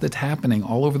this stuff that's happening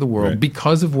all over the world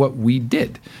because of what we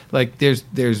did. Like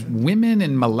there's women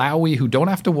in Malawi who don't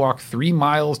have to walk 3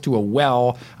 miles to a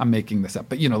well. I'm making this up,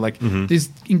 but these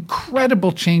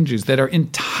incredible changes that are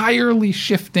entirely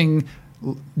shifting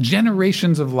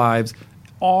generations of lives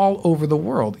all over the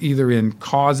world, either in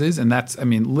causes, and that's,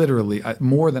 literally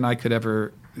more than I could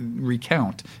ever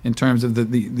recount in terms of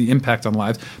the impact on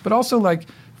lives, but also like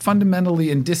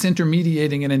fundamentally in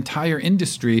disintermediating an entire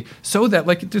industry, so that,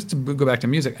 like, just to go back to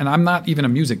music, and I'm not even a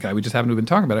music guy, we just happen to have been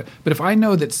talking about it, but if I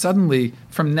know that suddenly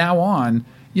from now on,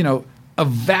 a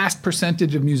vast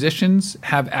percentage of musicians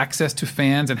have access to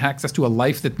fans and access to a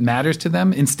life that matters to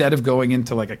them, instead of going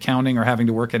into like accounting or having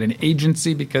to work at an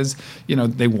agency because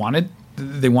they wanted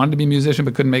to be a musician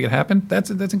but couldn't make it happen. That's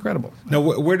incredible. Now,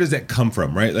 where does that come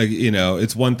from, right? Like,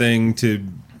 it's one thing to,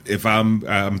 if I'm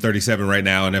 37 right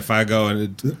now, and if I go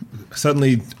and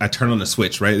suddenly I turn on the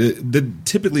switch, right? That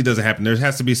typically doesn't happen. There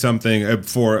has to be something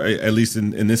for, at least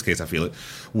in this case, I feel it,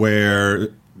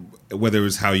 whether it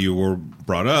was how you were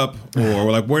brought up,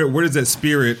 or like where does that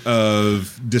spirit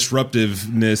of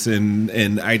disruptiveness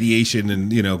and ideation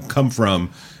and come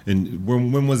from, and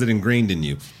when was it ingrained in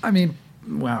you?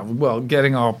 Wow. Well,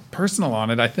 getting all personal on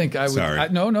it, I think I would. Sorry.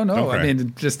 No.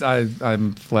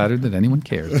 I'm flattered that anyone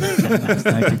cares.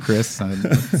 Thank you, Chris.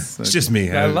 It's just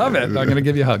me. I love it. I'm going to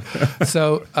give you a hug.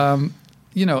 So,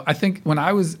 I think when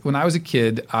I was a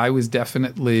kid, I was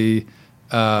definitely,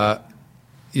 a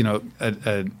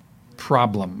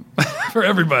problem for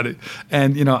everybody,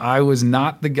 and I was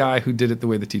not the guy who did it the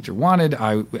way the teacher wanted.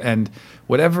 And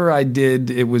whatever I did,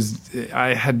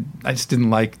 I just didn't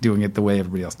like doing it the way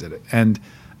everybody else did it. And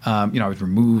I was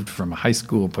removed from a high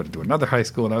school, put into another high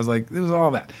school, and I was like, it was all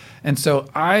that. And so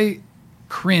I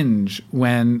cringe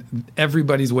when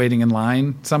everybody's waiting in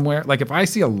line somewhere. Like if I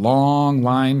see a long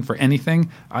line for anything,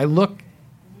 I look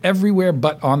everywhere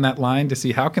but on that line to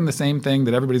see how can the same thing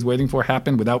that everybody's waiting for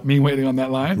happen without me waiting on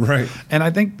that line. Right. And I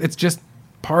think it's just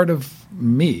part of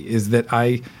me, is that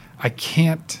I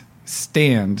can't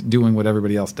stand doing what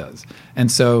everybody else does.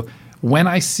 And so when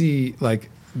I see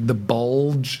like the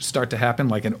bulge start to happen,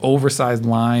 like an oversized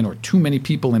line or too many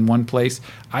people in one place,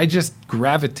 I just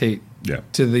gravitate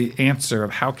to the answer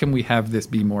of how can we have this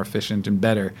be more efficient and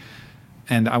better.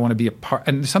 And I want to be a part,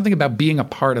 and there's something about being a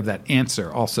part of that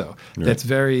answer also that's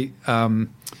very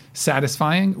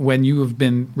satisfying when you have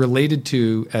been related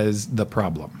to as the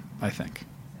problem, I think.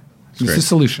 It's the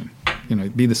solution.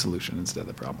 Be the solution instead of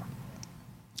the problem.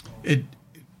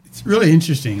 It's really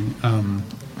interesting.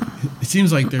 It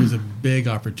seems like there's a big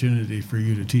opportunity for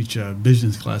you to teach a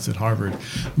business class at Harvard.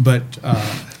 But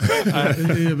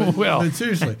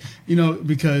seriously,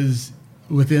 because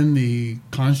within the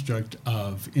construct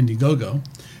of Indiegogo,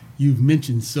 you've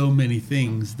mentioned so many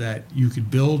things that you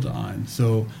could build on.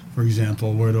 So, for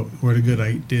example, where do good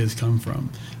ideas come from?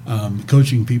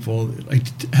 Coaching people,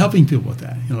 like helping people with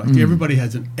that. Everybody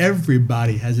has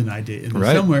an idea, and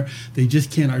somewhere they just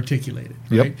can't articulate it,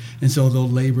 right? Yep. And so they'll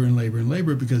labor and labor and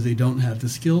labor because they don't have the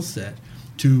skill set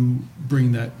to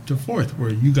bring that to forth,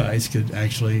 where you guys could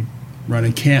actually run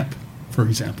a camp, for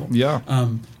example. Yeah.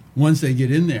 Once they get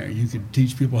in there, you could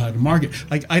teach people how to market.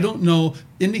 Like, I don't know,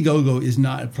 Indiegogo is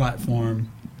not a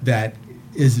platform that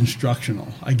is instructional.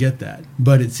 I get that.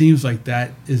 But it seems like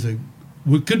that is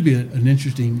what could be an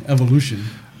interesting evolution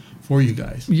for you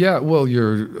guys. Yeah, well,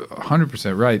 you're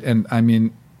 100% right. And I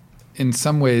mean, in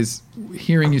some ways,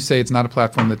 hearing you say it's not a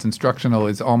platform that's instructional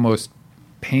is almost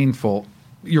painful.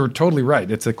 You're totally right.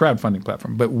 It's a crowdfunding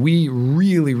platform, but we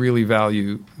really, really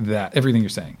value that, everything you're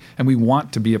saying. And we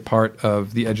want to be a part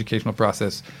of the educational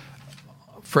process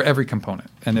for every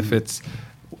component. And if it's,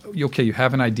 okay, you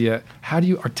have an idea, how do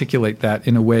you articulate that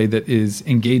in a way that is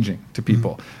engaging to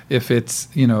people? If it's,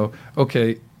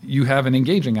 okay, you have an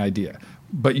engaging idea,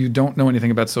 but you don't know anything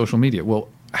about social media. Well,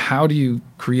 how do you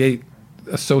create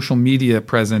a social media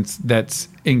presence that's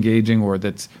engaging or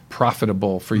that's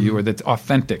profitable for you or that's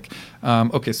authentic?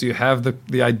 Okay, so you have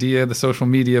the idea, the social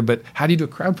media, but how do you do a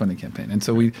crowdfunding campaign? And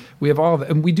so we have all of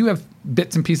that, and we do have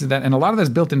bits and pieces of that, and a lot of that's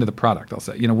built into the product, I'll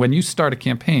say. When you start a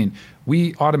campaign,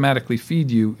 we automatically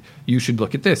feed you should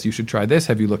look at this, you should try this,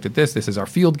 have you looked at this? This is our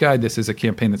field guide, this is a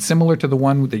campaign that's similar to the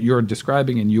one that you're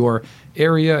describing in your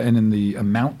area and in the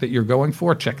amount that you're going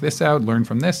for. Check this out, learn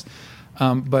from this.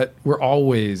 But we're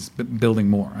always building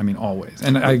more. I mean, always.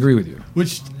 And I agree with you.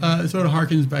 Which sort of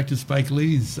harkens back to Spike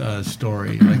Lee's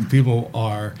story. Like, people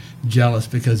are jealous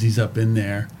because he's up in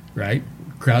there, right?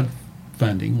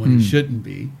 Crowdfunding when he shouldn't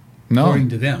be, according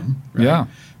to them. Right? Yeah.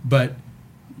 But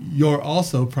you're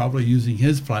also probably using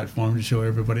his platform to show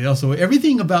everybody else. So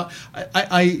everything about,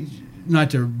 I not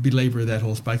to belabor that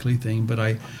whole Spike Lee thing, but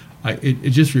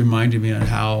it just reminded me of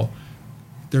how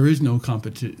there is no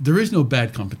competition. There is no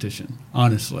bad competition.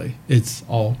 Honestly, it's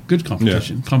all good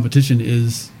competition. Yeah. Competition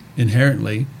is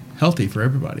inherently healthy for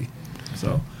everybody.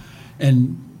 So,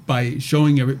 and by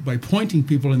by pointing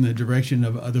people in the direction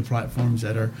of other platforms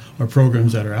that are or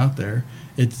programs that are out there,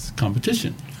 it's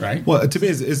competition, right? Well, to me,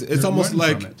 it's almost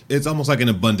like it's almost like an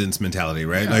abundance mentality,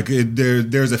 right? Yeah. Like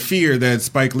there's a fear that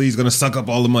Spike Lee's going to suck up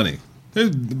all the money,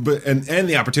 but and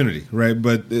the opportunity, right?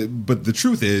 But the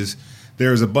truth is,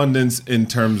 there's abundance in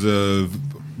terms of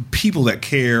people that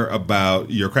care about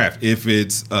your craft. If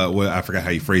it's, I forgot how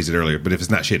you phrased it earlier, but if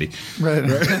it's not shitty. Right.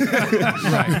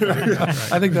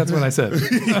 I think that's what I said.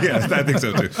 Yes, I think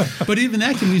so too. But even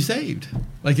that can be saved.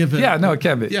 Like if it, it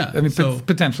can be. Yeah. I mean,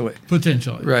 potentially.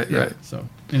 Potentially. Right, yeah. right. So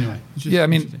anyway. Yeah, I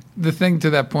mean, the thing to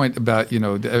that point about,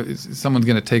 someone's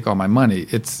going to take all my money,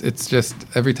 it's just,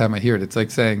 every time I hear it, it's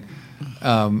like saying,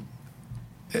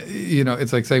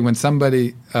 it's like saying when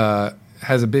somebody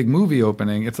has a big movie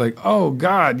opening, it's like, oh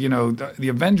God, the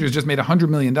Avengers just made $100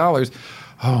 million.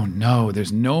 Oh no,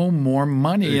 there's no more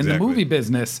money in the movie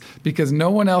business because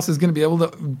no one else is going to be able to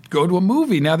go to a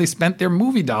movie. Now they spent their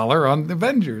movie dollar on the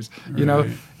Avengers. Right.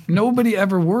 Nobody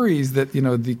ever worries that,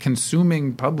 the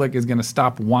consuming public is going to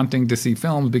stop wanting to see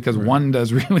films because one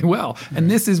does really well. Right.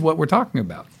 And this is what we're talking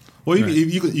about. Well,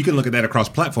 you can look at that across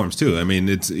platforms too. I mean,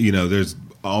 it's there's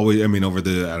always, over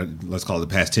the let's call it the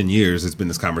past 10 years, it's been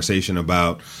this conversation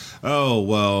about,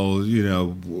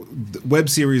 web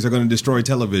series are going to destroy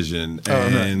television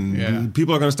and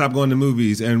people are going to stop going to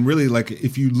movies. And really, like,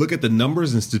 if you look at the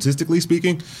numbers and statistically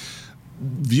speaking,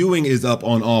 viewing is up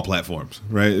on all platforms,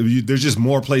 right? There's just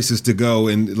more places to go,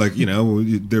 and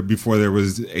before there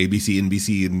was ABC,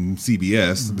 NBC, and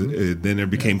CBS. Then there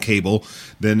became cable.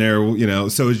 Then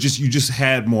so it's just you just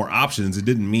had more options. It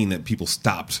didn't mean that people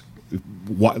stopped.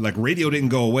 Like radio didn't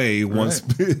go away once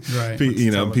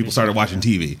people started watching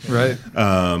TV. Right.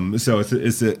 So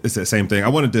it's the same thing. I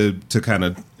wanted to kind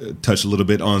of touch a little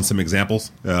bit on some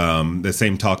examples. The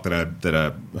same talk that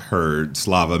I heard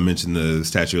Slava mention the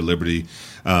Statue of Liberty.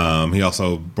 He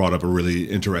also brought up a really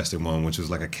interesting one, which was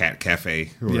like a cat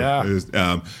cafe. Yeah.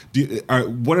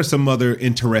 What are some other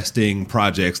interesting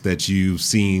projects that you've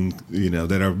seen?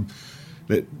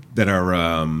 That are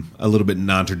a little bit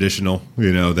non-traditional,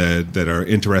 that are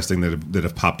interesting, that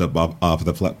have popped up off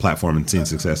the platform and seen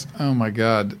success. Oh my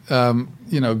God,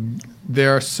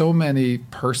 there are so many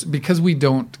because we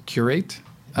don't curate.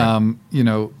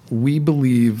 We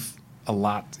believe a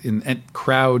lot in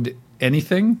crowd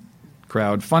anything,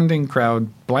 crowd funding, crowd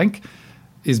blank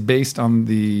is based on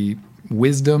the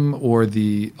wisdom or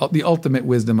the ultimate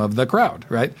wisdom of the crowd,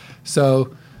 right?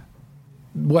 So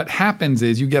what happens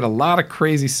is you get a lot of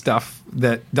crazy stuff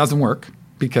that doesn't work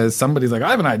because somebody's like, I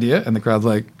have an idea, and the crowd's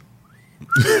like,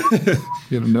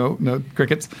 no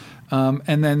crickets.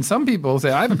 And then some people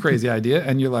say, I have a crazy idea,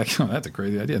 and you're like, oh, that's a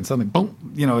crazy idea, and suddenly, boom,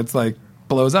 it's like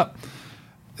blows up.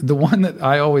 The one that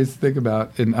I always think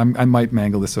about, and I might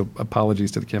mangle this, so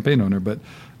apologies to the campaign owner, but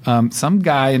Some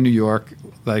guy in New York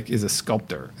is a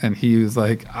sculptor, and he was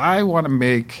like, I want to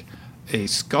make a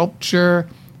sculpture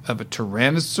of a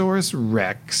Tyrannosaurus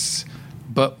Rex,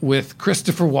 but with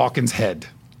Christopher Walken's head.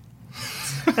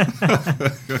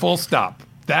 Full stop.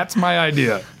 That's my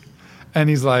idea. And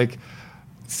he's like,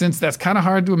 since that's kind of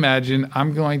hard to imagine,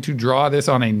 I'm going to draw this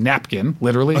on a napkin,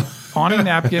 literally on a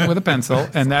napkin with a pencil,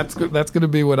 and that's going to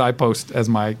be what I post as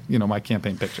my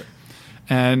campaign picture.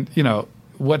 And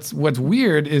what's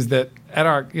weird is that at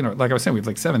our like I was saying, we have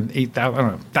like 7,000, 8,000, I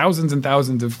don't know, thousands and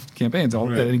thousands of campaigns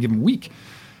all at any given week.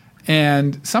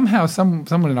 And somehow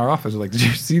someone in our office was like, did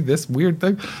you see this weird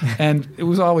thing? And it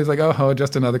was always like, oh,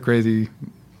 just another crazy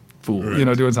fool,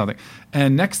 doing something.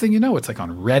 And next thing you know, it's like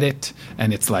on Reddit,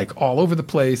 and it's like all over the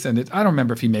place. And I don't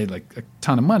remember if he made like a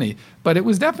ton of money, but it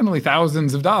was definitely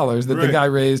thousands of dollars that the guy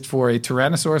raised for a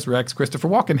Tyrannosaurus Rex Christopher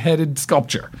Walken headed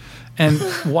sculpture. And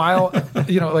while,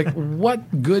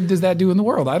 what good does that do in the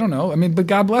world? I don't know. I mean, but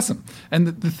God bless him. And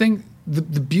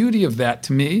the beauty of that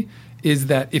to me is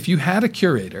that if you had a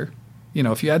curator,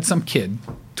 if you had some kid,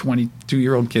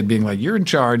 22-year-old kid being like, you're in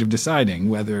charge of deciding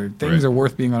whether things are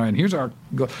worth being on, and here's our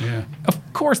goal. Yeah. Of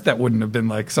course that wouldn't have been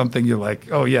like something you're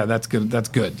like, oh yeah, that's good.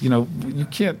 You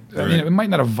can't, I mean, it might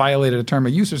not have violated a term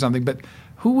of use or something, but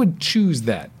who would choose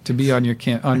that to be on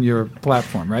your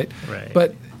platform, right? Right.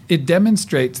 But it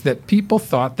demonstrates that people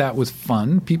thought that was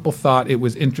fun. People thought it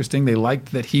was interesting. They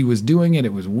liked that he was doing it.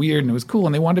 It was weird and it was cool,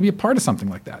 and they wanted to be a part of something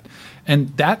like that.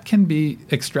 And that can be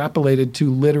extrapolated to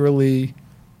literally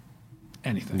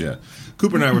anything. Yeah.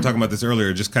 Cooper and I were talking about this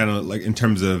earlier, just kind of like in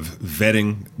terms of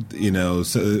vetting,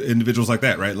 so individuals like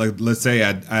that, right? Like, let's say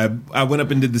I went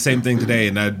up and did the same thing today,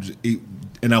 and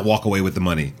I walk away with the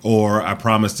money, or I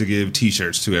promise to give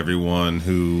T-shirts to everyone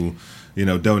who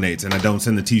donates, and I don't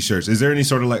send the T-shirts. Is there any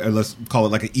sort of let's call it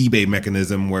like an eBay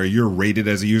mechanism where you're rated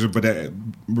as a user, but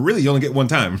really you only get one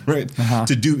time, right?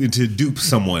 To dupe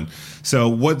someone. So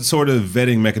what sort of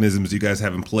vetting mechanisms do you guys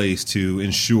have in place to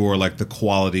ensure like the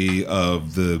quality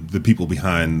of the people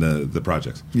behind the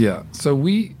projects? Yeah. So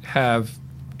we have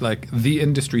like the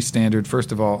industry standard,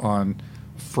 first of all, on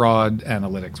fraud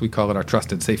analytics. We call it our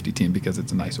trusted safety team because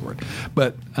it's a nicer word.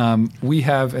 But we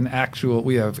have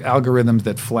algorithms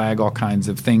that flag all kinds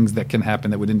of things that can happen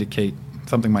that would indicate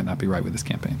something might not be right with this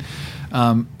campaign.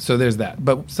 So there's that.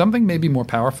 But something maybe more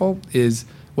powerful is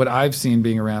what I've seen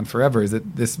being around forever is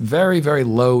that this very, very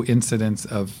low incidence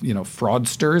of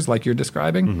fraudsters like you're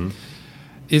describing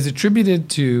is attributed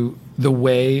to the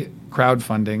way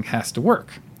crowdfunding has to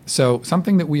work. So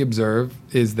something that we observe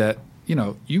is that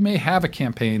you may have a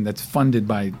campaign that's funded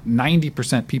by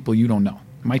 90% people you don't know.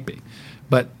 It might be.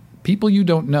 But people you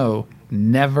don't know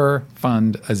never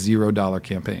fund a $0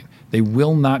 campaign. They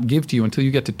will not give to you until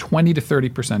you get to 20 to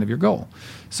 30% of your goal.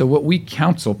 So what we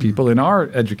counsel people in our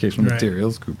educational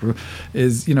materials, Cooper,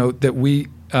 is that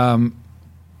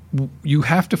you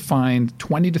have to find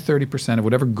 20 to 30% of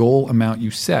whatever goal amount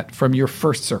you set from your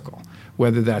first circle,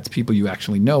 whether that's people you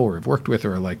actually know or have worked with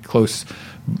or like close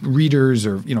readers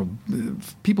or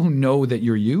people who know that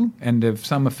you're you and have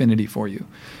some affinity for you.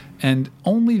 And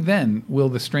only then will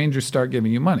the strangers start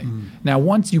giving you money. Now,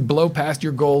 once you blow past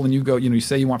your goal and you go, you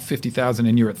say you want 50,000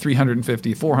 and you're at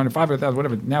 350, 400, 500,000,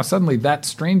 whatever. Now suddenly that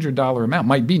stranger dollar amount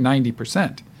might be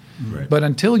 90%. Right. But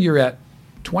until you're at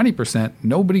 20%,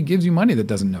 nobody gives you money that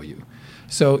doesn't know you.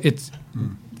 So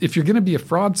if you're going to be a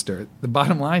fraudster, the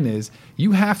bottom line is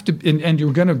you have to, and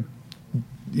you're going to,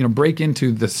 break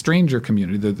into the stranger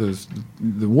community,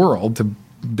 the world to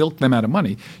bilk them out of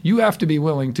money. You have to be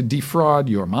willing to defraud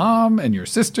your mom and your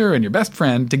sister and your best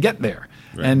friend to get there.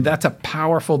 Right. And that's a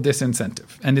powerful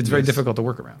disincentive. And it's very difficult to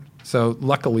work around. So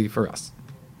luckily for us.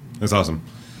 That's awesome.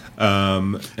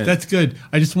 That's good.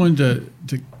 I just wanted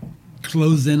to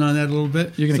close in on that a little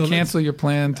bit. You're going to cancel your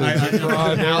plan to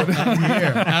defraud out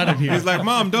of here. He's like,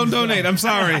 Mom, don't donate. I'm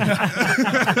sorry.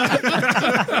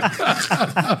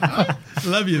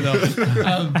 Love you,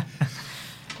 though.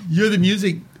 You're the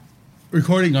music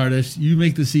recording artist. You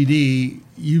make the CD.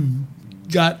 You've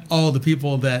got all the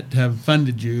people that have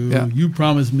funded you. Yeah. You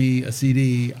promised me a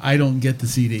CD. I don't get the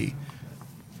CD.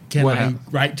 Can I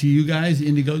write to you guys,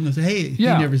 Indiegogo, and say, hey, you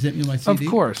never sent me my CD?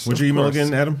 Of course. What's your email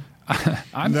again, Adam?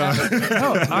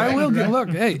 I will. Look,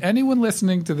 hey, anyone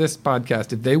listening to this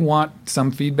podcast, if they want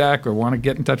some feedback or want to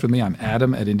get in touch with me, I'm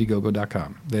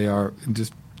adam@indiegogo.com. They are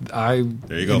just, there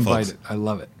you go, invite folks. It. I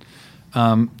love it.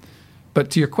 But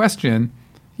to your question,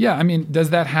 does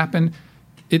that happen?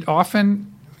 It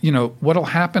often, what'll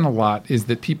happen a lot is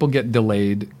that people get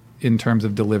delayed in terms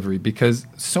of delivery because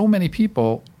so many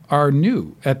people are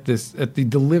new at the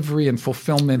delivery and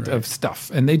fulfillment of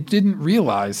stuff, and they didn't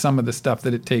realize some of the stuff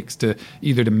that it takes to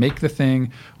either to make the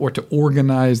thing or to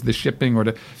organize the shipping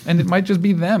and it might just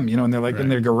be them, and they're like in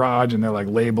their garage and they're like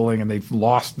labeling and they've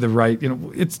lost the right,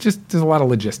 it's just there's a lot of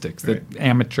logistics that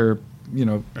amateur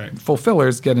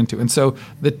fulfillers get into, and so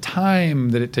the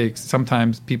time that it takes,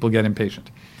 sometimes people get impatient.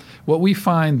 What we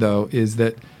find though is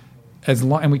that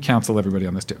and we counsel everybody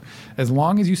on this too. As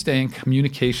long as you stay in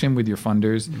communication with your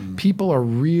funders, people are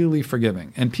really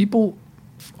forgiving. And people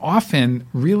often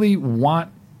really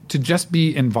want to just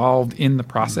be involved in the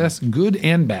process, good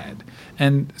and bad.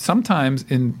 And sometimes,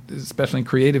 especially in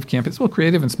creative campaigns,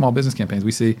 creative and small business campaigns,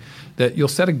 we see that you'll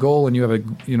set a goal and you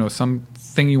have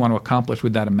something you want to accomplish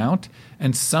with that amount,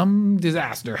 and some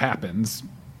disaster happens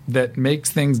that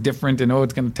makes things different, and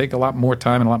it's going to take a lot more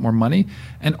time and a lot more money.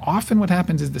 And often what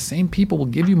happens is the same people will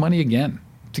give you money again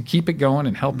to keep it going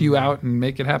and help you out and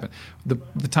make it happen.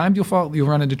 The time you'll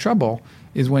run into trouble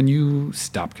is when you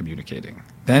stop communicating.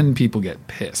 Then people get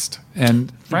pissed.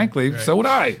 And frankly, so would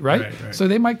I, right? So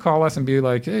they might call us and be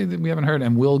like, hey, we haven't heard,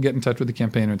 and we'll get in touch with the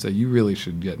campaigner and say, you really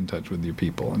should get in touch with your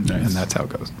people. And that's how it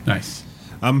goes. Nice.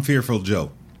 I'm Fearful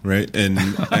Joe. Right, and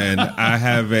I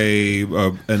have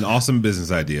an awesome business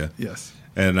idea. Yes,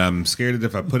 and I'm scared that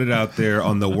if I put it out there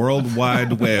on the world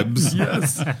wide webs,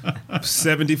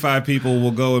 75 people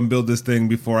will go and build this thing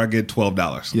before I get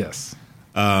 $12. Yes.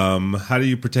 How do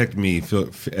you protect me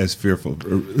as fearful?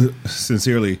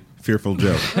 Sincerely, Fearful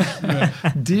Joe.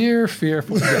 Dear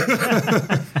Fearful Joe,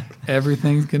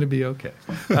 everything's going to be okay.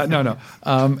 No.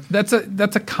 That's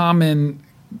a common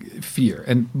fear,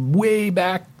 and way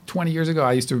back 20 years ago,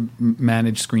 I used to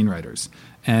manage screenwriters.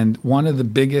 And one of the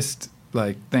biggest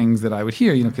things that I would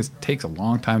hear, because it takes a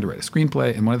long time to write a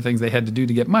screenplay, and one of the things they had to do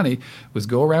to get money was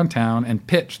go around town and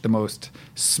pitch the most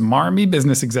smarmy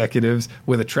business executives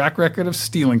with a track record of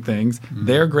stealing things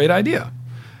their great idea.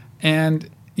 And,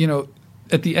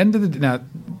 at the end of the day, now,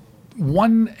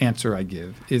 one answer I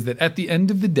give is that at the end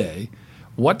of the day,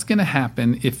 what's going to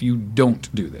happen if you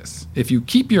don't do this? If you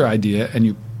keep your idea and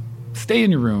you stay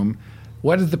in your room,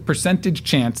 what is the percentage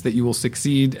chance that you will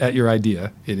succeed at your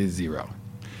idea? It is 0.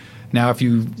 Now, if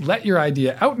you let your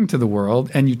idea out into the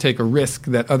world and you take a risk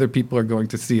that other people are going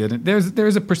to see it,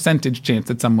 there's a percentage chance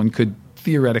that someone could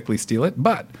theoretically steal it.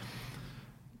 But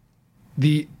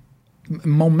the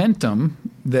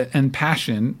momentum and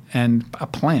passion and a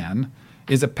plan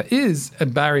is a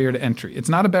barrier to entry. It's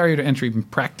not a barrier to entry in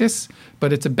practice,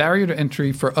 but it's a barrier to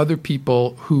entry for other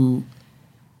people who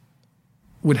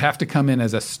would have to come in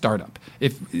as a startup.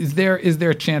 Is there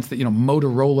a chance that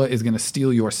Motorola is going to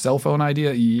steal your cell phone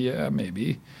idea? Yeah,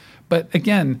 maybe. But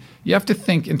again, you have to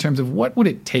think in terms of what would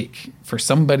it take for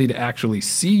somebody to actually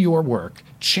see your work,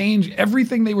 change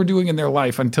everything they were doing in their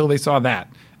life until they saw that,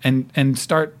 and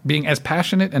start being as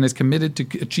passionate and as committed to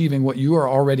achieving what you are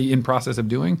already in process of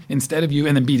doing instead of you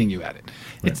and then beating you at it.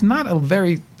 Right. It's not a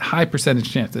very high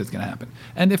percentage chance that it's going to happen.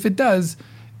 And if it does,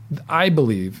 I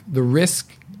believe the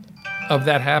risk of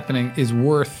that happening is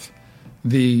worth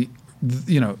the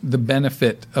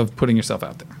benefit of putting yourself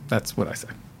out there. That's what I say.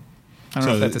 I don't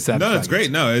know if that's a satisfying. No, it's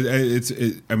great. No,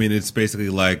 it's basically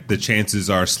like the chances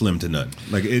are slim to none.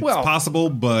 Like it's possible,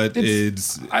 but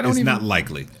it's not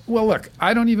likely. Well, look,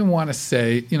 I don't even want to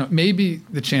say, maybe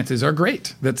the chances are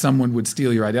great that someone would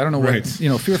steal your idea. I don't know what,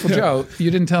 Fearful Joe,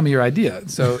 you didn't tell me your idea.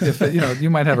 So if, you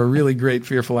might have a really great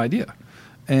fearful idea.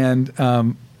 And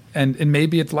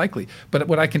maybe it's likely. But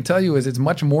what I can tell you is it's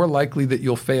much more likely that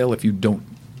you'll fail if you don't.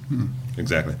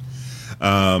 Exactly.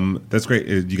 That's great.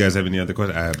 Do you guys have any other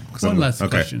questions? One last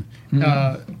question.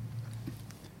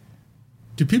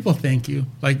 Do people thank you?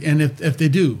 And if they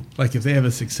do, if they have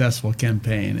a successful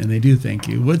campaign and they do thank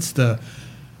you, what's the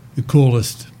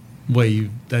coolest way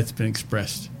that's been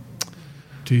expressed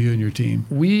to you and your team?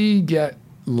 We get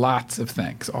lots of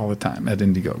thanks all the time at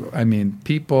Indiegogo. I mean,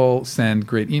 people send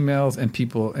great emails,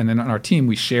 and then on our team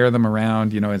we share them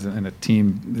around. As in a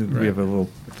team, we have a little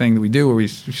thing that we do where we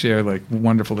share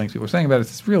wonderful things people are saying about it.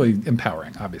 It's really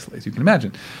empowering, obviously, as you can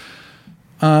imagine.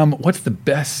 What's the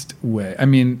best way? I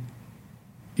mean,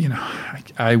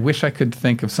 I wish I could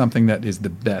think of something that is the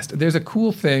best. There's a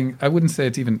cool thing. I wouldn't say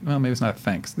it's even. Well, maybe it's not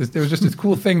thanks. There was just this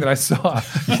cool thing that I saw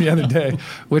the other day,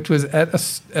 which was at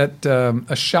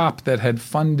a shop that had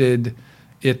funded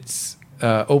its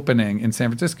opening in San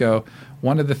Francisco.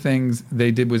 One of the things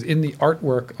they did was in the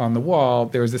artwork on the wall.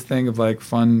 There was this thing of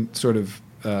fun sort of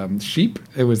sheep.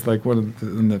 It was one of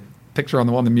in the picture on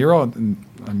the wall in the mural, and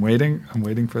I'm waiting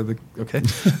for the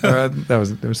there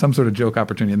was some sort of joke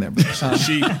opportunity in there.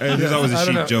 Sheep. There's always a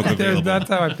sheep joke available. That's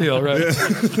how I feel, right?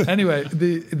 Anyway,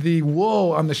 the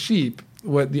wool on the sheep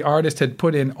what the artist had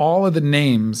put in all of the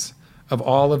names of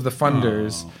all of the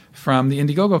funders from the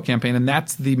Indiegogo campaign, and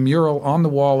that's the mural on the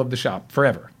wall of the shop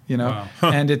forever.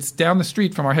 And it's down the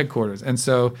street from our headquarters. And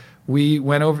so we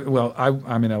went over. Well,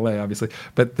 I'm in LA, obviously,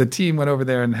 but the team went over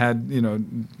there and had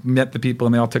met the people,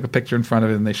 and they all took a picture in front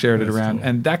of it and they shared it around. Cool.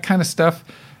 And that kind of stuff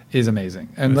is amazing.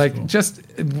 And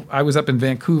I was up in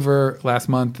Vancouver last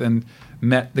month and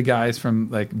met the guys from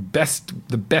the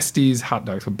Besties hot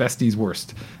dogs, so Besties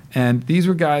Wurst. And these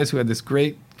were guys who had this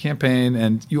great campaign,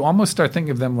 and you almost start thinking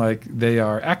of them like they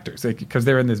are actors because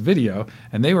they're in this video,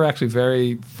 and they were actually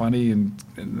very funny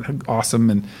and awesome.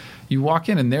 And you walk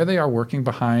in, and there they are working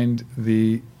behind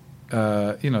the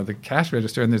cash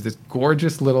register, and there's this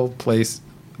gorgeous little place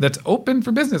that's open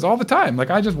for business all the time.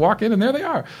 Like, I just walk in, and there they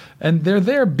are, and they're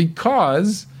there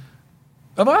because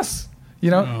of us.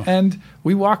 And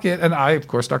we walk in, and I, of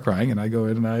course, start crying, and I go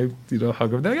in, and I, hug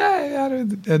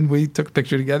them, and we took a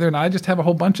picture together, and I just have a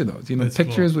whole bunch of those, that's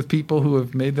pictures cool. with people who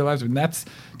have made their lives, and that's,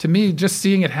 to me, just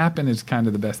seeing it happen is kind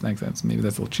of the best thanks. Maybe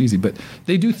that's a little cheesy, but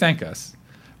they do thank us.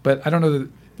 But I don't know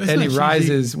that any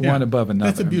rises one above another.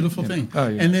 That's a beautiful thing. Oh,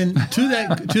 yeah. And then to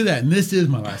that, and this is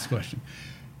my last question.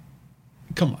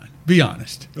 Come on, be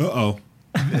honest. Uh-oh.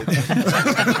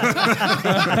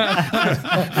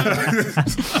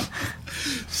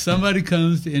 Somebody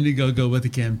comes to Indiegogo with a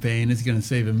campaign. It's going to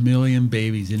save 1 million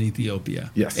babies in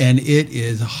Ethiopia. Yes. And it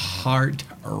is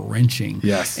heart-wrenching.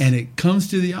 Yes. And it comes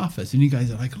to the office, and you guys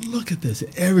are like, look at this.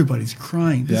 Everybody's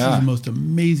crying. This is the most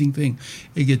amazing thing.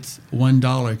 It gets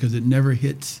 $1 because it never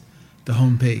hits the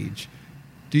homepage.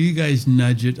 Do you guys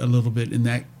nudge it a little bit in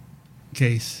that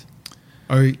case?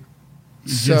 Or you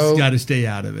just got to stay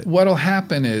out of it? What'll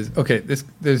happen is,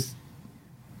 there's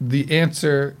the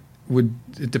answer...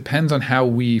 it depends on how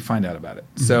we find out about it.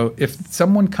 Mm-hmm. So if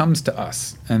someone comes to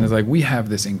us and is like, we have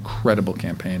this incredible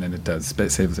campaign and it does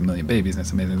save us 1 million babies and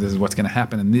it's amazing, this is what's going to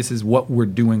happen and this is what we're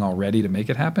doing already to make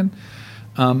it happen,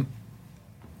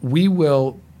 we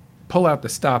will pull out the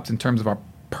stops in terms of our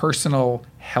personal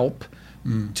help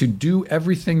to do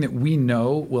everything that we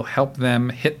know will help them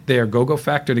hit their go-go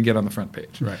factor to get on the front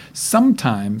page. Right.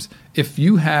 Sometimes, if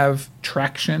you have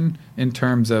traction in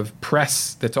terms of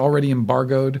press that's already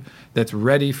embargoed, that's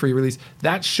ready for your release,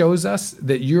 that shows us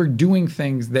that you're doing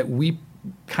things that we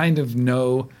kind of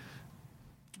know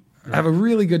have a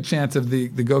really good chance of the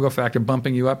go-go factor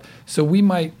bumping you up. So we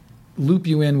might loop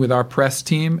you in with our press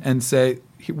team and say,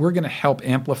 we're going to help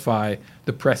amplify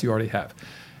the press you already have.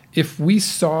 If we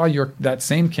saw that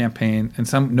same campaign and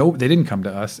they didn't come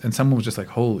to us, and someone was just like,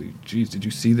 holy geez, did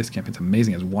you see this campaign? It's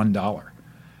amazing. It's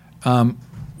 $1.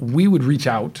 We would reach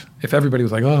out. If everybody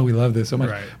was like, oh, we love this so much,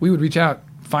 right. We would reach out,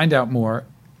 find out more,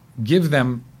 give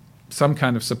them some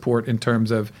kind of support in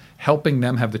terms of helping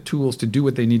them have the tools to do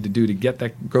what they need to do to get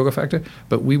that go-go factor,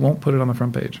 but we won't put it on the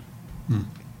front page.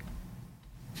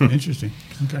 Interesting.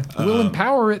 Okay. We'll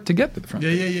empower it to get to the front.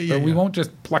 Yeah. But we won't just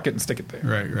pluck it and stick it there.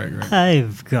 Right.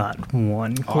 I've got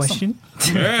one question.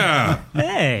 Yeah.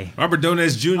 Hey. Robert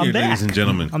Donez Jr., ladies and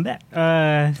gentlemen. I'm back.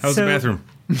 How's the bathroom?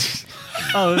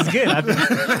 Oh, it was good.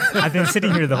 I've been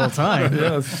sitting here the whole time.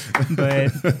 Yes.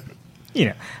 But,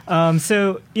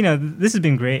 this has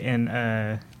been great. And,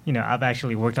 I've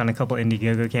actually worked on a couple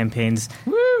Indiegogo campaigns.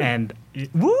 Woo! And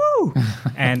woo!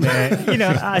 And,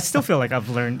 I still feel like I've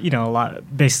learned, a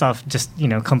lot based off just,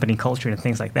 company culture and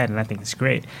things like that. And I think it's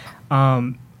great.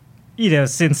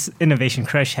 Since Innovation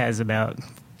Crush has about,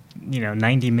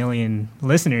 90 million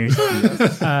listeners,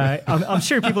 I'm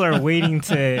sure people are waiting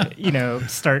to,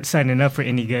 start signing up for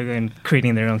Indiegogo and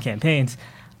creating their own campaigns.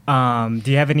 Do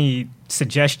you have any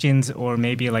suggestions or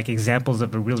maybe like examples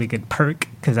of a really good perk?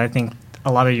 Because I think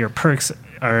a lot of your perks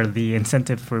are the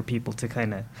incentive for people to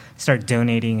kind of start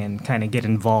donating and kind of get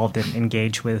involved and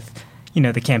engage with,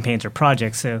 the campaigns or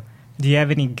projects. So do you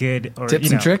have any good or tips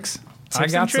and tricks?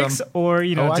 Tips and tricks or,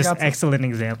 just excellent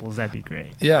examples? That'd be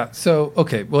great. Yeah. So,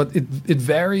 okay. Well, it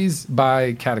varies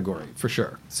by category for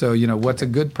sure. So, what's a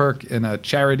good perk in a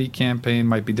charity campaign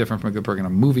might be different from a good perk in a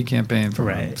movie campaign, from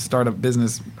a startup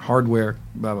business, hardware,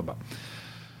 blah, blah, blah.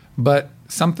 But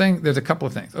there's a couple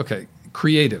of things. Okay.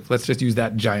 Creative. Let's just use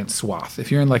that giant swath. If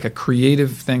you're in like a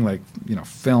creative thing like,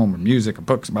 film or music or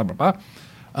books, blah, blah,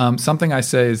 blah, something I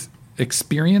say is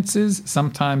experiences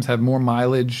sometimes have more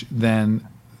mileage than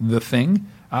the thing.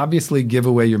 Obviously, give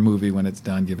away your movie when it's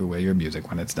done, give away your music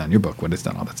when it's done, your book when it's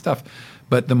done, all that stuff.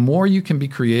 But the more you can be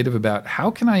creative about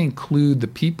how can I include the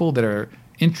people that are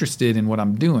interested in what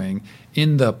I'm doing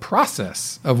in the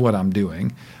process of what I'm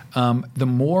doing, the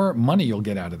more money you'll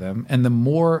get out of them and the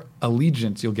more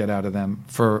allegiance you'll get out of them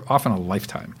for often a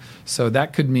lifetime. So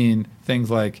that could mean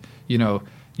things like,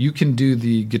 you can do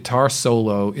the guitar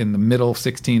solo in the middle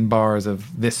 16 bars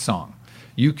of this song.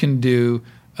 You can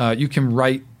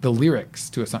write the lyrics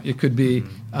to a song. It could be,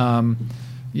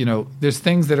 there's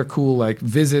things that are cool like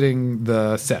visiting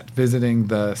the set, visiting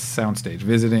the soundstage,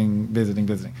 visiting,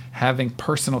 having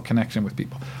personal connection with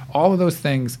people. All of those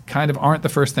things kind of aren't the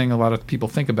first thing a lot of people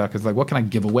think about because, like, what can I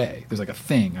give away? There's like a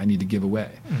thing I need to give away.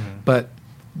 Mm-hmm. But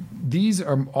these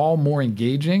are all more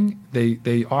engaging.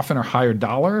 They often are higher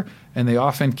dollar, and they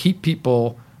often keep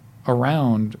people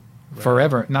around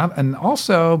forever. And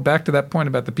also back to that point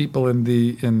about the people in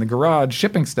the garage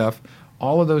shipping stuff.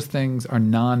 All of those things are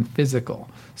non-physical,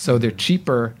 so they're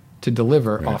cheaper to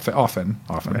deliver often,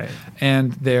 right.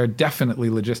 And they're definitely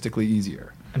logistically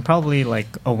easier. And probably like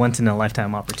a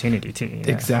once-in-a-lifetime opportunity too.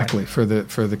 Exactly, for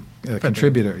the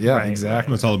contributor. Yeah,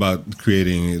 exactly. It's all about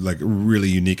creating like really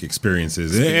unique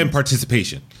experiences and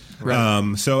participation.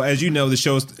 Right. So as you know, the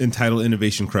show is entitled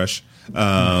Innovation Crush,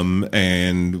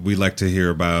 and we like to hear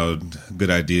about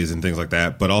good ideas and things like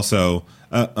that. But also,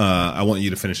 I want you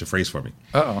to finish a phrase for me.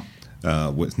 Uh-oh.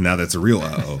 Now that's a real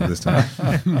uh-oh this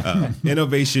time.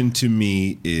 Innovation to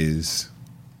me is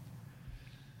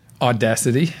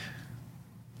audacity.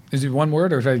 Is it one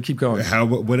word, or should I keep going?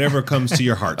 Whatever comes to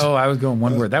your heart. Oh, I was going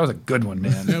one word. That was a good one,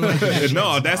 man. No,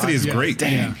 audacity is great.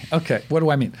 Dang. Okay, what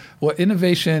do I mean? Well,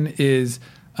 innovation is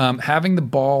having the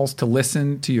balls to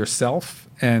listen to yourself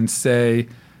and say,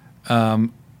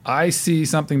 I see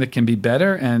something that can be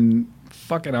better, and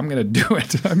fuck it, I'm going to do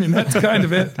it. I mean, that's kind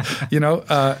of it.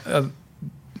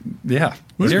 Yeah.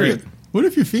 What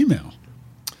if you're female?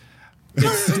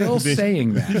 It's still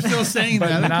saying that. You're still saying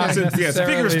that. Not yes,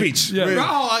 figure of speech. Yeah.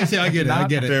 Oh, I see. I get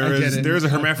it. There is a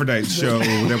hermaphrodite show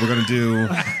that we're going to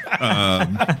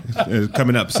do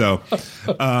coming up. So,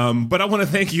 but I want to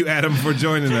thank you, Adam, for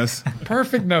joining us.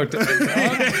 Perfect note.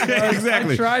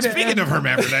 Exactly. Speaking of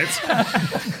hermaphrodites,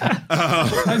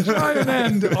 I try to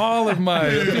end all of my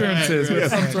appearances with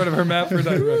some sort of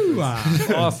hermaphrodite. Wow.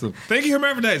 Awesome. Thank you,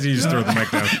 hermaphrodites. You just throw the mic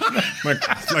down.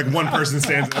 Like one person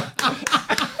stands up.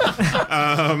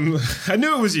 I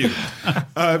knew it was you,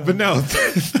 but no.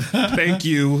 Thank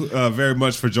you very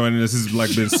much for joining us. This has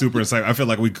like been super insightful. I feel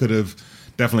like we could have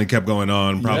definitely kept going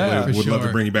on. Probably would love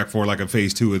to bring you back for like a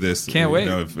phase 2 of this. Can't wait.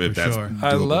 If that's doable.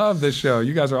 I love this show.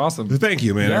 You guys are awesome. Thank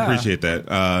you, man. I appreciate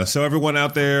that. So everyone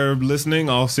out there listening,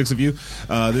 all 6 of you,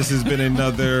 this has been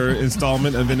another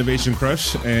installment of Innovation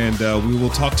Crush, and we will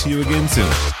talk to you again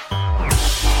soon.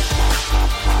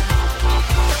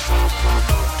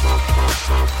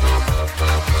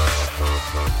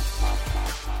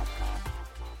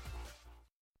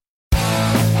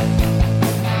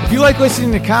 If you like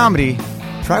listening to comedy,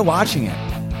 try watching it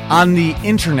on the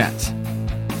internet.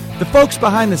 The folks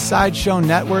behind the Sideshow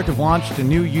Network have launched a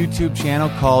new YouTube channel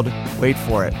called Wait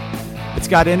For It. It's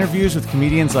got interviews with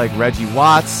comedians like Reggie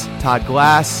Watts, Todd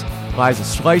Glass, Liza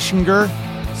Schlesinger.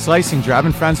 I've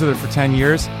been friends with her for 10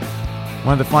 years.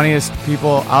 One of the funniest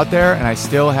people out there, and I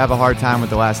still have a hard time with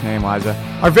the last name, Liza.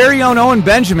 Our very own Owen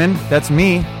Benjamin, that's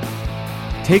me,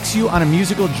 takes you on a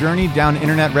musical journey down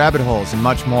internet rabbit holes and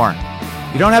much more.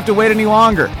 You don't have to wait any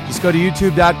longer. Just go to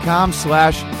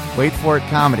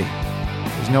youtube.com/waitforitcomedy.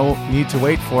 There's no need to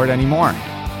wait for it anymore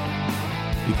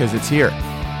because it's here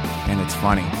and it's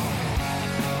funny.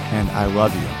 And I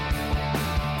love you.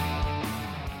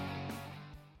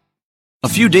 A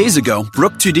few days ago,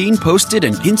 Brooke Tudine posted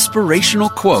an inspirational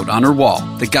quote on her wall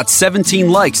that got 17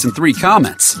 likes and 3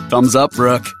 comments. Thumbs up,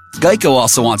 Brooke. Geico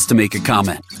also wants to make a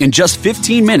comment. In just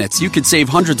 15 minutes, you could save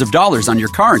hundreds of dollars on your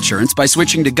car insurance by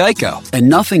switching to Geico. And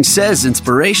nothing says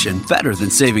inspiration better than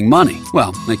saving money.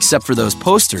 Well, except for those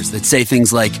posters that say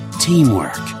things like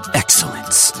teamwork,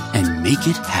 excellence, and make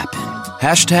it happen.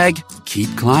 Hashtag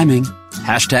keep climbing.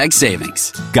 Hashtag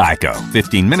savings. Geico.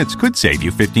 15 minutes could save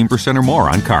you 15% or more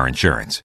on car insurance.